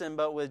medicine,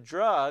 but with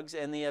drugs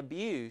and the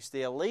abuse,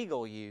 the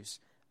illegal use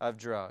of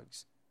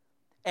drugs.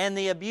 And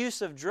the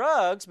abuse of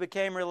drugs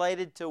became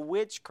related to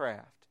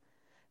witchcraft.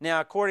 Now,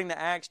 according to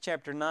Acts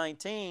chapter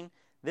 19,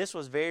 this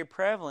was very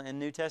prevalent in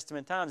New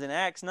Testament times. In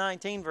Acts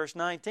 19, verse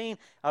 19,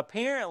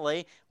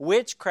 apparently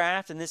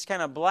witchcraft and this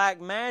kind of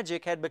black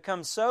magic had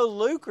become so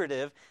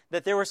lucrative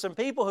that there were some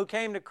people who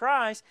came to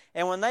Christ,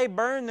 and when they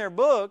burned their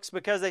books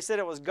because they said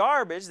it was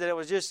garbage, that it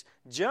was just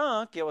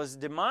junk, it was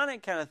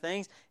demonic kind of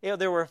things,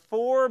 there were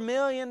 $4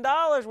 million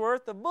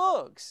worth of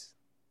books.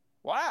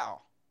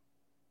 Wow.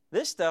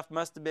 This stuff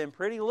must have been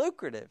pretty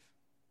lucrative.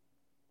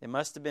 It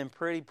must have been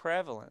pretty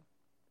prevalent.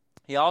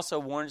 He also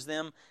warns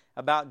them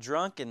about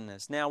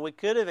drunkenness. Now, we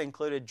could have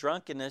included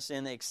drunkenness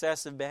in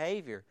excessive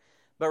behavior.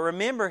 But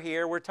remember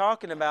here, we're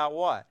talking about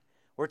what?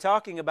 We're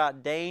talking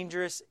about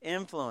dangerous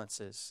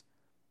influences.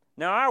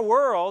 Now, our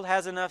world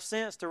has enough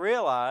sense to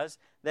realize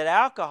that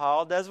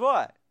alcohol does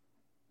what?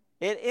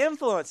 It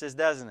influences,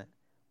 doesn't it?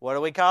 What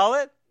do we call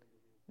it?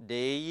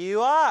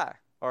 DUI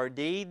or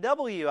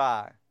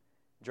DWI.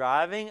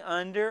 Driving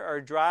under or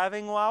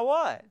driving while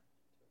what?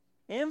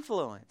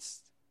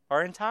 Influenced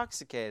or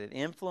intoxicated,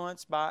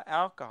 influenced by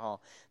alcohol.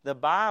 The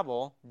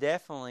Bible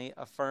definitely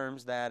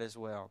affirms that as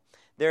well.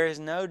 There is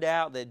no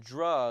doubt that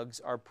drugs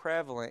are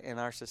prevalent in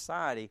our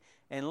society.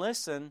 And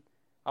listen,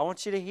 I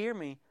want you to hear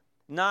me.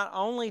 Not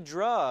only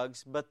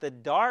drugs, but the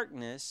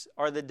darkness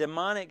or the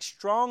demonic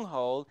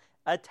stronghold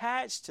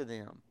attached to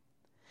them.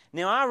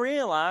 Now, I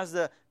realize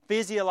the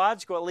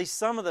physiological, at least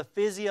some of the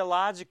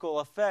physiological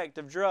effect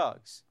of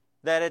drugs.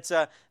 That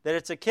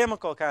it's a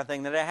chemical kind of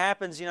thing, that it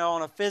happens,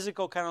 on a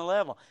physical kind of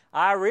level.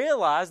 I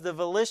realize the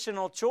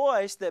volitional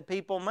choice that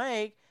people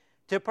make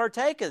to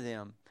partake of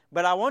them.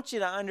 But I want you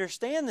to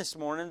understand this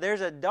morning,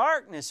 there's a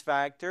darkness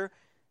factor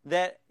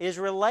that is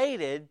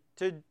related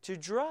to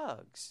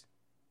drugs.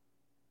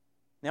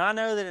 Now, I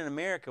know that in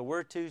America,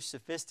 we're too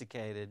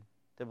sophisticated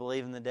to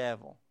believe in the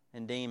devil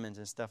and demons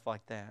and stuff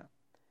like that.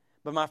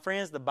 But my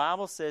friends, the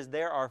Bible says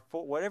there are,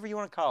 whatever you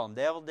want to call them,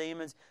 devil,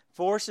 demons,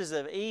 forces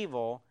of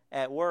evil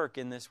at work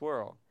in this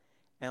world.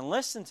 And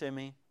listen to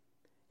me,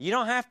 you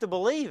don't have to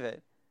believe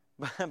it,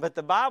 but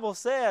the Bible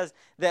says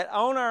that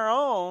on our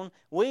own,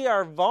 we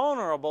are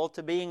vulnerable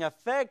to being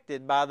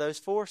affected by those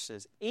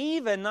forces.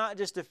 Even not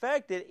just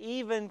affected,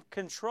 even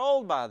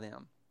controlled by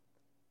them.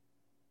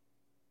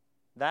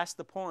 That's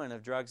the point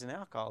of drugs and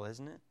alcohol,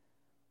 isn't it?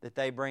 That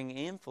they bring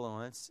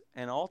influence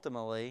and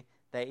ultimately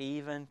they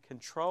even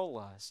control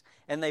us.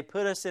 And they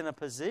put us in a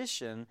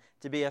position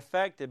to be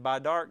affected by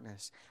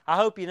darkness. I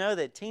hope you know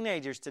that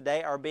teenagers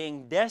today are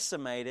being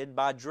decimated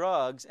by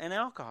drugs and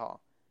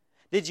alcohol.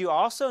 Did you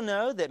also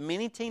know that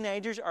many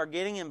teenagers are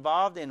getting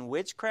involved in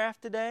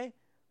witchcraft today?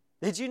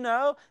 Did you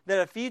know that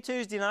a few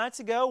Tuesday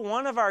nights ago,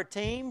 one of our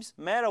teams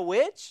met a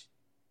witch?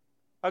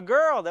 A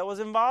girl that was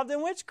involved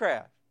in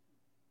witchcraft.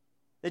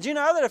 Did you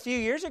know that a few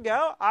years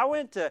ago, I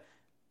went to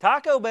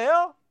Taco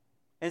Bell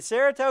in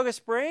Saratoga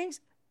Springs,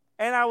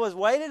 and I was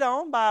waited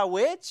on by a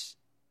witch?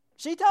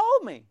 She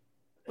told me.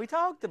 We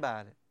talked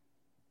about it.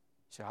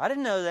 So I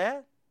didn't know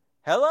that.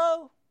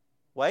 Hello?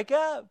 Wake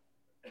up.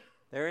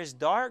 There is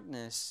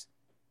darkness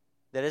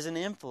that is an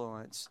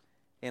influence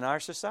in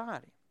our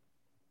society.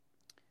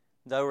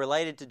 Though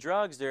related to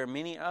drugs, there are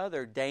many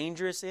other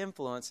dangerous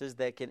influences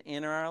that can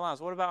enter our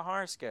lives. What about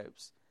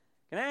horoscopes?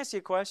 Can I ask you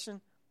a question?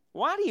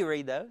 Why do you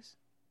read those?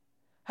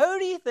 Who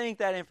do you think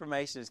that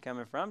information is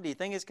coming from? Do you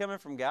think it's coming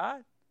from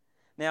God?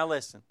 Now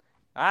listen.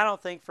 I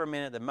don't think for a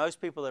minute that most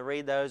people that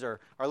read those are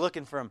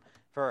looking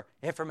for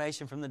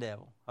information from the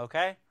devil.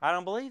 Okay? I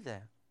don't believe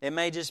that. It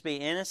may just be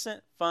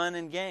innocent fun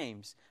and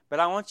games. But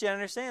I want you to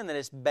understand that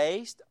it's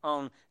based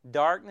on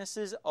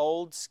darkness's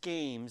old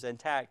schemes and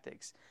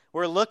tactics.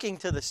 We're looking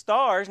to the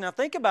stars. Now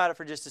think about it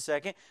for just a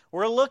second.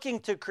 We're looking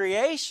to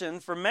creation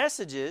for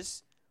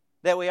messages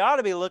that we ought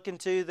to be looking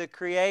to the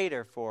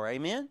Creator for.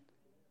 Amen?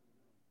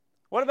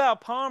 What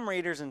about palm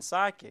readers and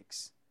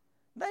psychics?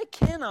 They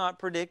cannot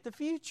predict the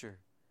future.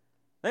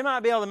 They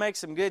might be able to make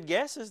some good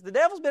guesses. The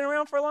devil's been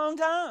around for a long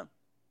time.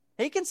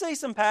 He can see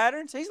some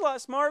patterns. He's a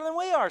lot smarter than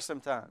we are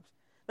sometimes.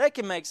 They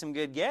can make some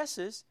good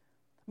guesses.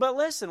 But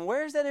listen,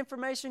 where does that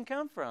information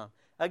come from?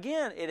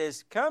 Again, it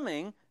is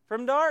coming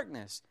from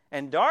darkness.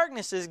 And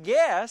darkness is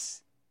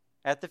guess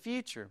at the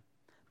future.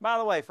 By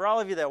the way, for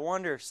all of you that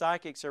wonder if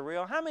psychics are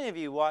real, how many of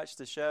you watched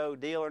the show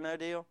Deal or No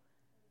Deal?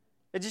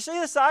 Did you see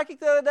the psychic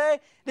the other day?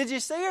 Did you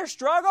see her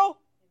struggle?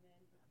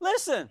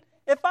 Listen,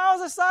 if I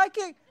was a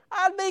psychic,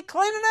 I'd be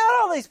cleaning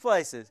out all these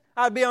places.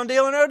 I'd be on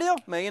Deal or No Deal,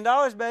 $1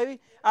 million, baby.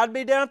 I'd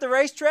be down at the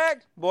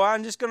racetrack. Boy,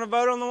 I'm just going to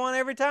vote on the one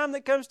every time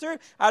that comes through.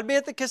 I'd be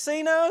at the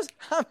casinos.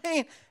 I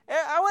mean,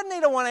 I wouldn't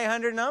need a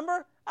 1-800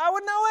 number. I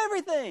would know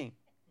everything.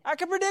 I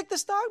could predict the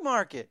stock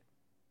market.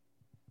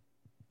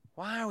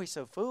 Why are we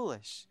so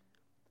foolish?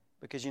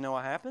 Because you know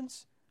what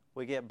happens?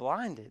 We get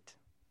blinded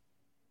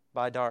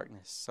by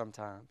darkness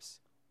sometimes.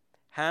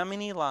 How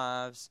many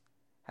lives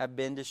have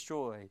been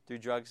destroyed through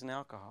drugs and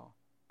alcohol?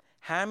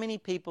 How many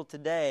people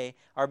today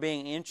are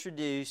being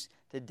introduced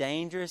to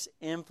dangerous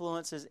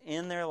influences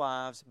in their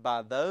lives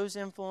by those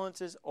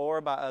influences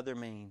or by other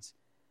means?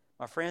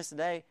 My friends,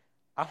 today,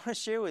 I want to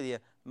share with you,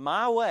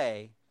 my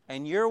way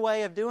and your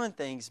way of doing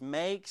things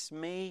makes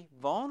me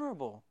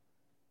vulnerable.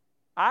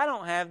 I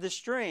don't have the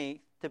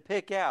strength to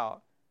pick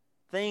out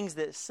things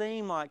that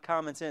seem like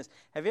common sense.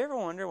 Have you ever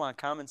wondered why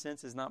common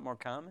sense is not more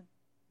common?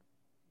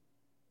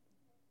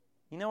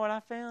 You know what I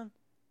found?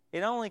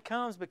 It only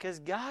comes because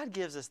God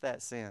gives us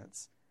that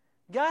sense.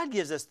 God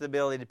gives us the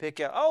ability to pick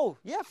out, oh,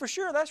 yeah, for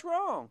sure, that's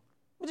wrong.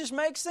 It just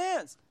makes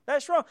sense.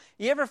 That's wrong.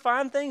 You ever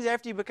find things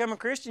after you become a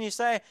Christian, you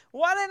say,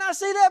 why didn't I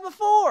see that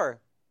before?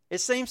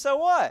 It seems so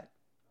what?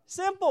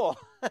 Simple.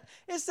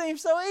 It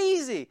seems so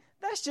easy.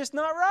 That's just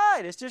not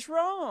right. It's just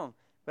wrong.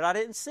 But I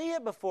didn't see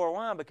it before.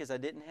 Why? Because I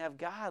didn't have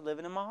God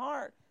living in my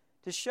heart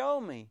to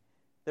show me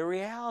the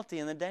reality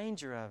and the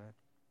danger of it.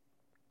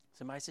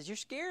 Somebody says, you're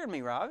scaring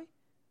me, Robbie.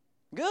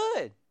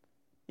 Good.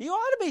 You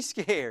ought to be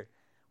scared.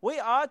 We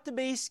ought to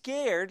be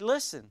scared.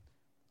 Listen,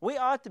 we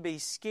ought to be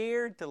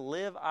scared to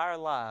live our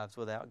lives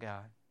without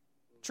God.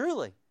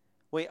 Truly.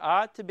 We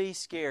ought to be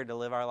scared to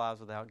live our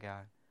lives without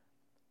God.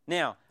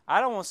 Now,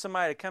 I don't want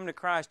somebody to come to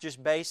Christ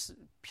just based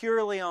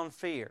purely on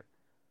fear.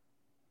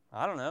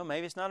 I don't know,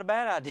 maybe it's not a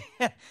bad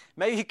idea.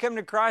 Maybe you come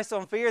to Christ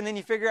on fear and then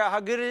you figure out how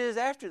good it is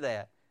after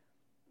that.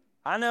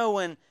 I know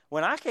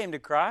when I came to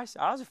Christ,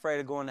 I was afraid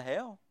of going to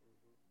hell.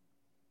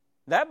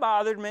 That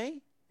bothered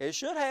me. It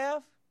should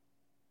have.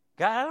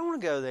 God, I don't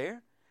want to go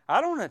there.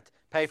 I don't want to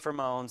pay for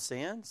my own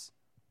sins.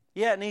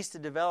 Yeah, it needs to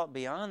develop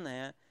beyond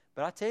that.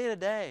 But I tell you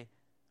today,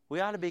 we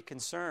ought to be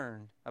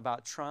concerned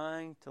about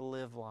trying to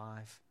live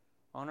life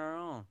on our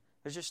own.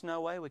 There's just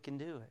no way we can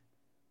do it.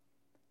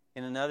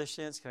 In another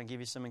sense, can I give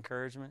you some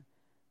encouragement?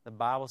 The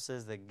Bible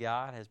says that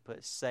God has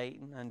put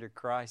Satan under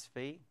Christ's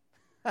feet.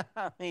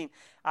 I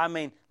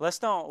mean,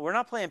 we're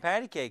not playing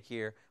patty cake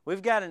here.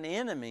 We've got an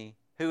enemy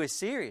who is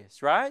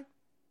serious, right?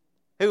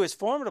 Who is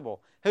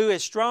formidable, who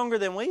is stronger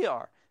than we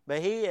are.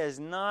 But he is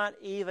not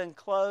even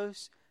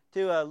close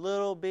to a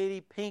little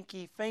bitty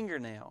pinky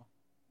fingernail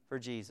for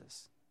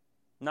Jesus.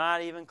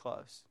 Not even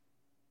close.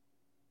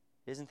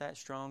 Isn't that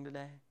strong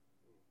today?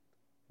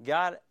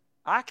 God,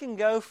 I can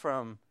go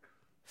from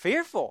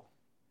fearful.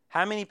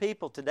 How many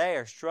people today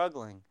are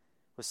struggling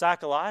with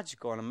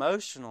psychological and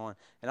emotional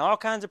and all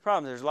kinds of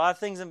problems? There's a lot of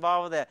things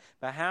involved with that.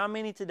 But how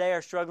many today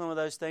are struggling with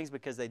those things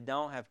because they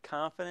don't have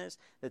confidence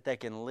that they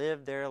can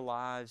live their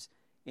lives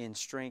in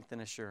strength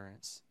and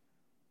assurance?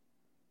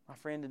 My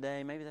friend,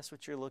 today, maybe that's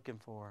what you're looking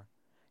for.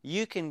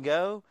 You can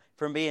go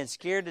from being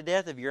scared to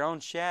death of your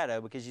own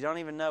shadow because you don't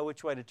even know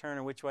which way to turn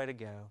or which way to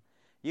go.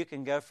 You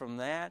can go from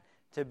that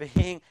to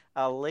being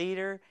a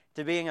leader,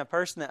 to being a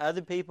person that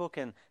other people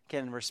can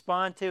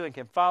respond to and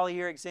can follow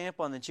your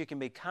example, and that you can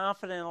be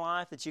confident in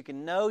life, that you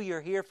can know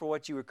you're here for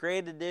what you were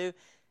created to do.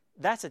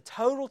 That's a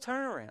total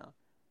turnaround.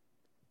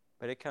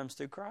 But it comes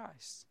through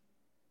Christ.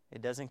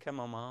 It doesn't come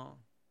on my own.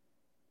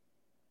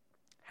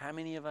 How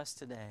many of us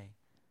today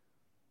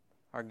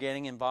are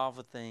getting involved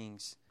with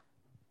things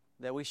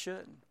that we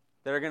shouldn't,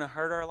 that are going to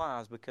hurt our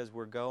lives because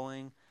we're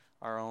going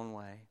our own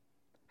way?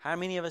 How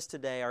many of us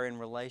today are in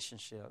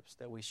relationships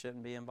that we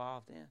shouldn't be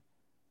involved in?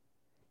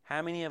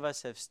 How many of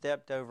us have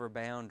stepped over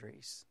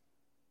boundaries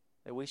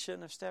that we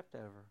shouldn't have stepped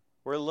over?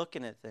 We're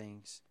looking at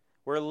things.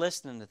 We're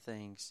listening to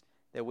things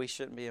that we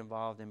shouldn't be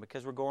involved in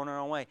because we're going our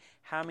own way.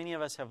 How many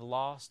of us have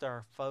lost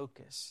our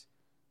focus?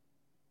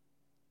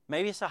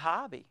 Maybe it's a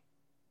hobby.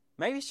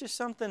 Maybe it's just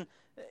something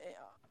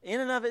in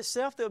and of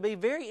itself that would be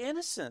very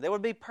innocent, that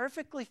would be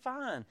perfectly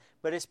fine,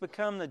 but it's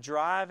become the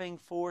driving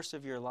force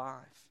of your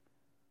life.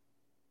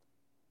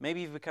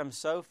 Maybe you've become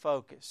so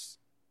focused.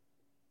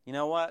 You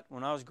know what?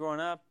 When I was growing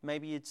up,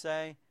 maybe you'd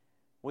say,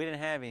 we didn't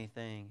have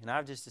anything, and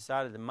I've just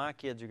decided that my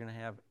kids are going to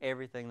have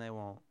everything they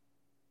want.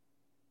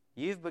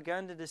 You've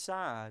begun to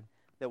decide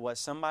that what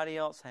somebody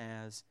else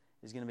has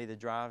is going to be the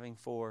driving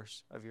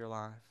force of your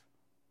life.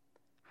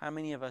 How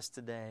many of us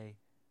today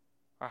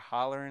are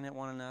hollering at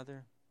one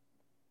another,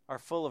 are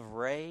full of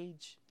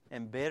rage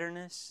and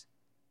bitterness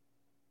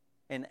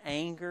and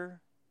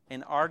anger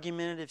and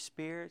argumentative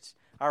spirits?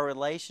 Our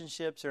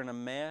relationships are in a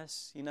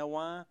mess. You know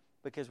why?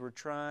 Because we're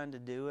trying to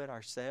do it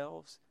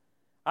ourselves.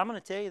 I'm going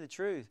to tell you the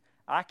truth.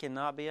 I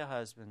cannot be a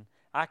husband.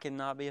 I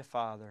cannot be a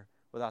father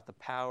without the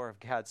power of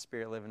God's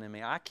Spirit living in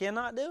me. I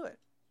cannot do it.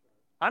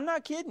 I'm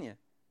not kidding you.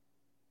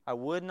 I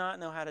would not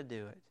know how to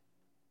do it.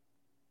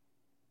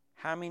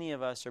 How many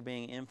of us are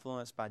being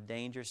influenced by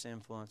dangerous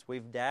influence?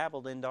 We've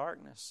dabbled in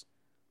darkness.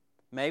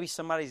 Maybe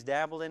somebody's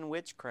dabbled in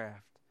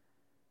witchcraft.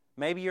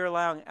 Maybe you're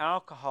allowing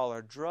alcohol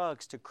or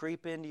drugs to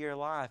creep into your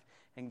life,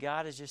 and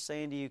God is just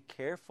saying to you,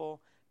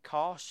 careful,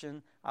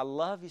 caution, I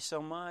love you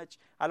so much.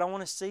 I don't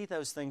want to see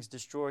those things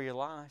destroy your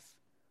life.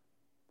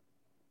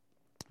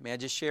 May I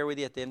just share with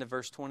you at the end of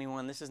verse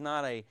 21, this is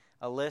not a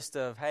list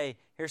of, hey,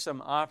 here's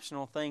some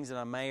optional things that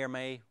I may or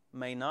may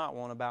not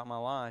want about my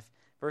life.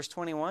 Verse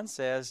 21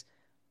 says,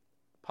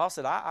 Paul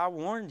said, I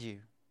warned you.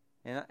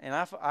 And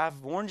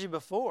I've warned you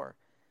before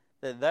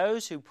that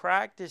those who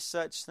practice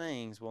such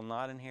things will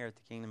not inherit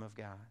the kingdom of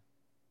God.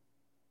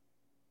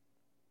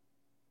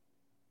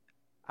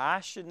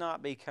 I should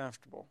not be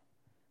comfortable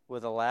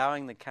with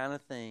allowing the kind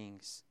of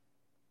things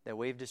that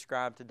we've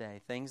described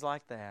today, things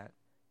like that,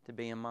 to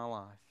be in my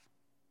life.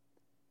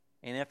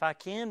 And if I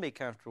can be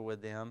comfortable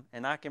with them,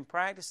 and I can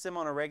practice them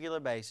on a regular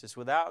basis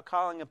without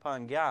calling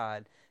upon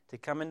God to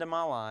come into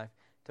my life,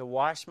 to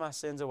wash my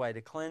sins away,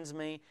 to cleanse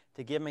me,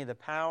 to give me the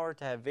power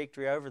to have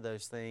victory over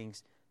those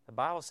things, the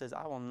Bible says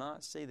I will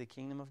not see the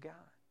kingdom of God.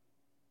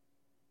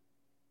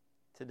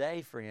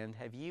 Today, friend,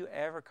 have you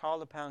ever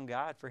called upon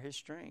God for His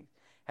strength?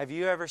 Have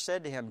you ever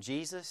said to Him,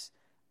 Jesus,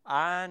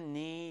 I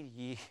need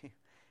you.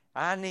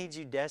 I need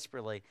you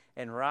desperately.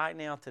 And right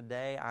now,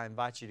 today, I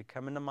invite you to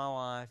come into my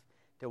life,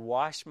 to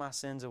wash my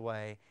sins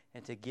away,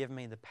 and to give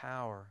me the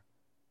power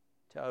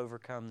to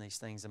overcome these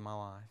things in my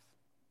life.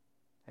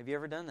 Have you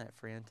ever done that,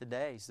 friend?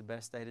 Today is the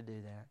best day to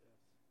do that.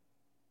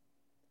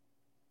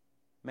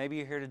 Maybe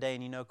you're here today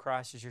and you know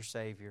Christ is your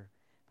Savior,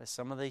 but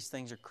some of these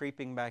things are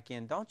creeping back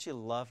in. Don't you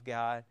love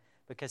God?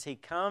 Because He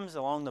comes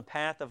along the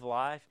path of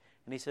life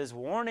and He says,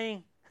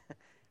 warning,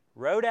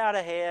 road out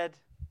ahead.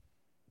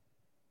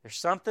 There's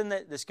something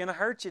that's going to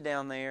hurt you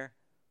down there.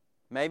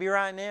 Maybe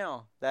right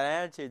now, that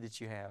attitude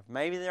that you have.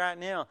 Maybe right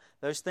now,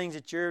 those things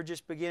that you're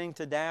just beginning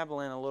to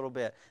dabble in a little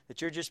bit,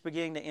 that you're just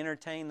beginning to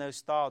entertain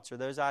those thoughts or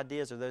those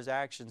ideas or those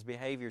actions,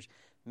 behaviors.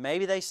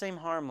 Maybe they seem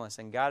harmless,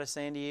 and God is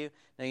saying to you,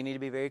 now you need to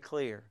be very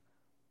clear.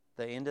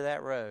 The end of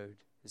that road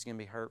is going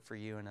to be hurt for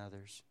you and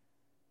others.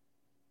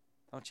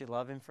 Don't you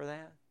love Him for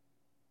that?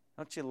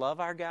 Don't you love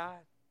our God?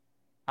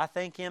 I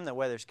thank Him that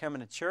whether it's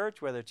coming to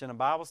church, whether it's in a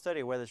Bible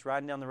study, or whether it's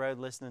riding down the road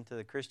listening to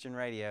the Christian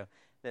radio,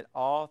 that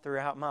all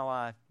throughout my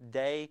life,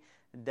 day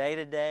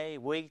to day,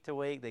 week to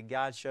week, that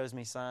God shows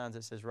me signs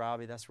that says,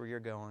 Robbie, that's where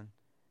you're going,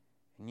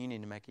 and you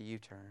need to make a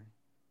U-turn.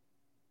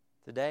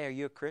 Today, are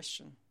you a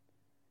Christian?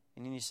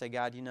 And you need to say,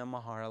 God, you know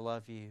my heart, I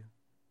love you.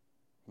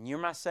 And you're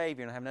my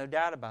Savior, and I have no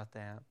doubt about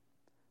that.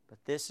 But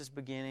this is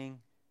beginning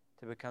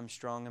to become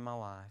strong in my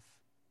life,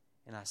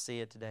 and I see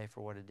it today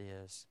for what it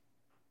is.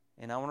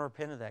 And I want to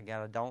repent of that,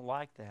 God. I don't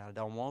like that. I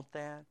don't want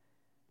that.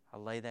 I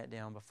lay that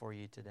down before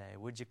you today.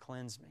 Would you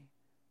cleanse me?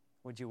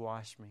 Would you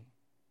wash me?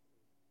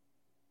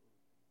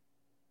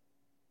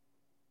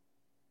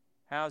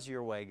 How's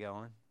your way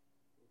going?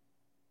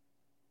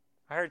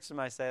 I heard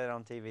somebody say that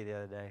on TV the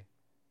other day.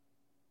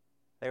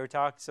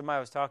 Somebody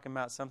was talking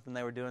about something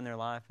they were doing in their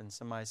life, and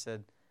somebody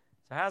said,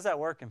 so how's that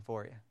working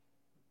for you?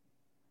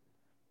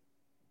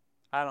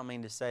 I don't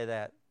mean to say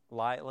that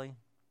lightly,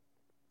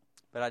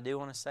 but I do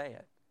want to say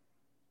it.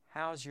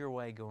 How's your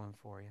way going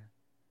for you?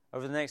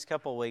 Over the next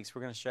couple of weeks,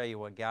 we're going to show you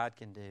what God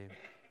can do.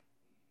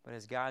 But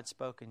has God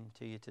spoken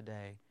to you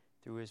today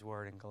through His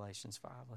Word in Galatians 5?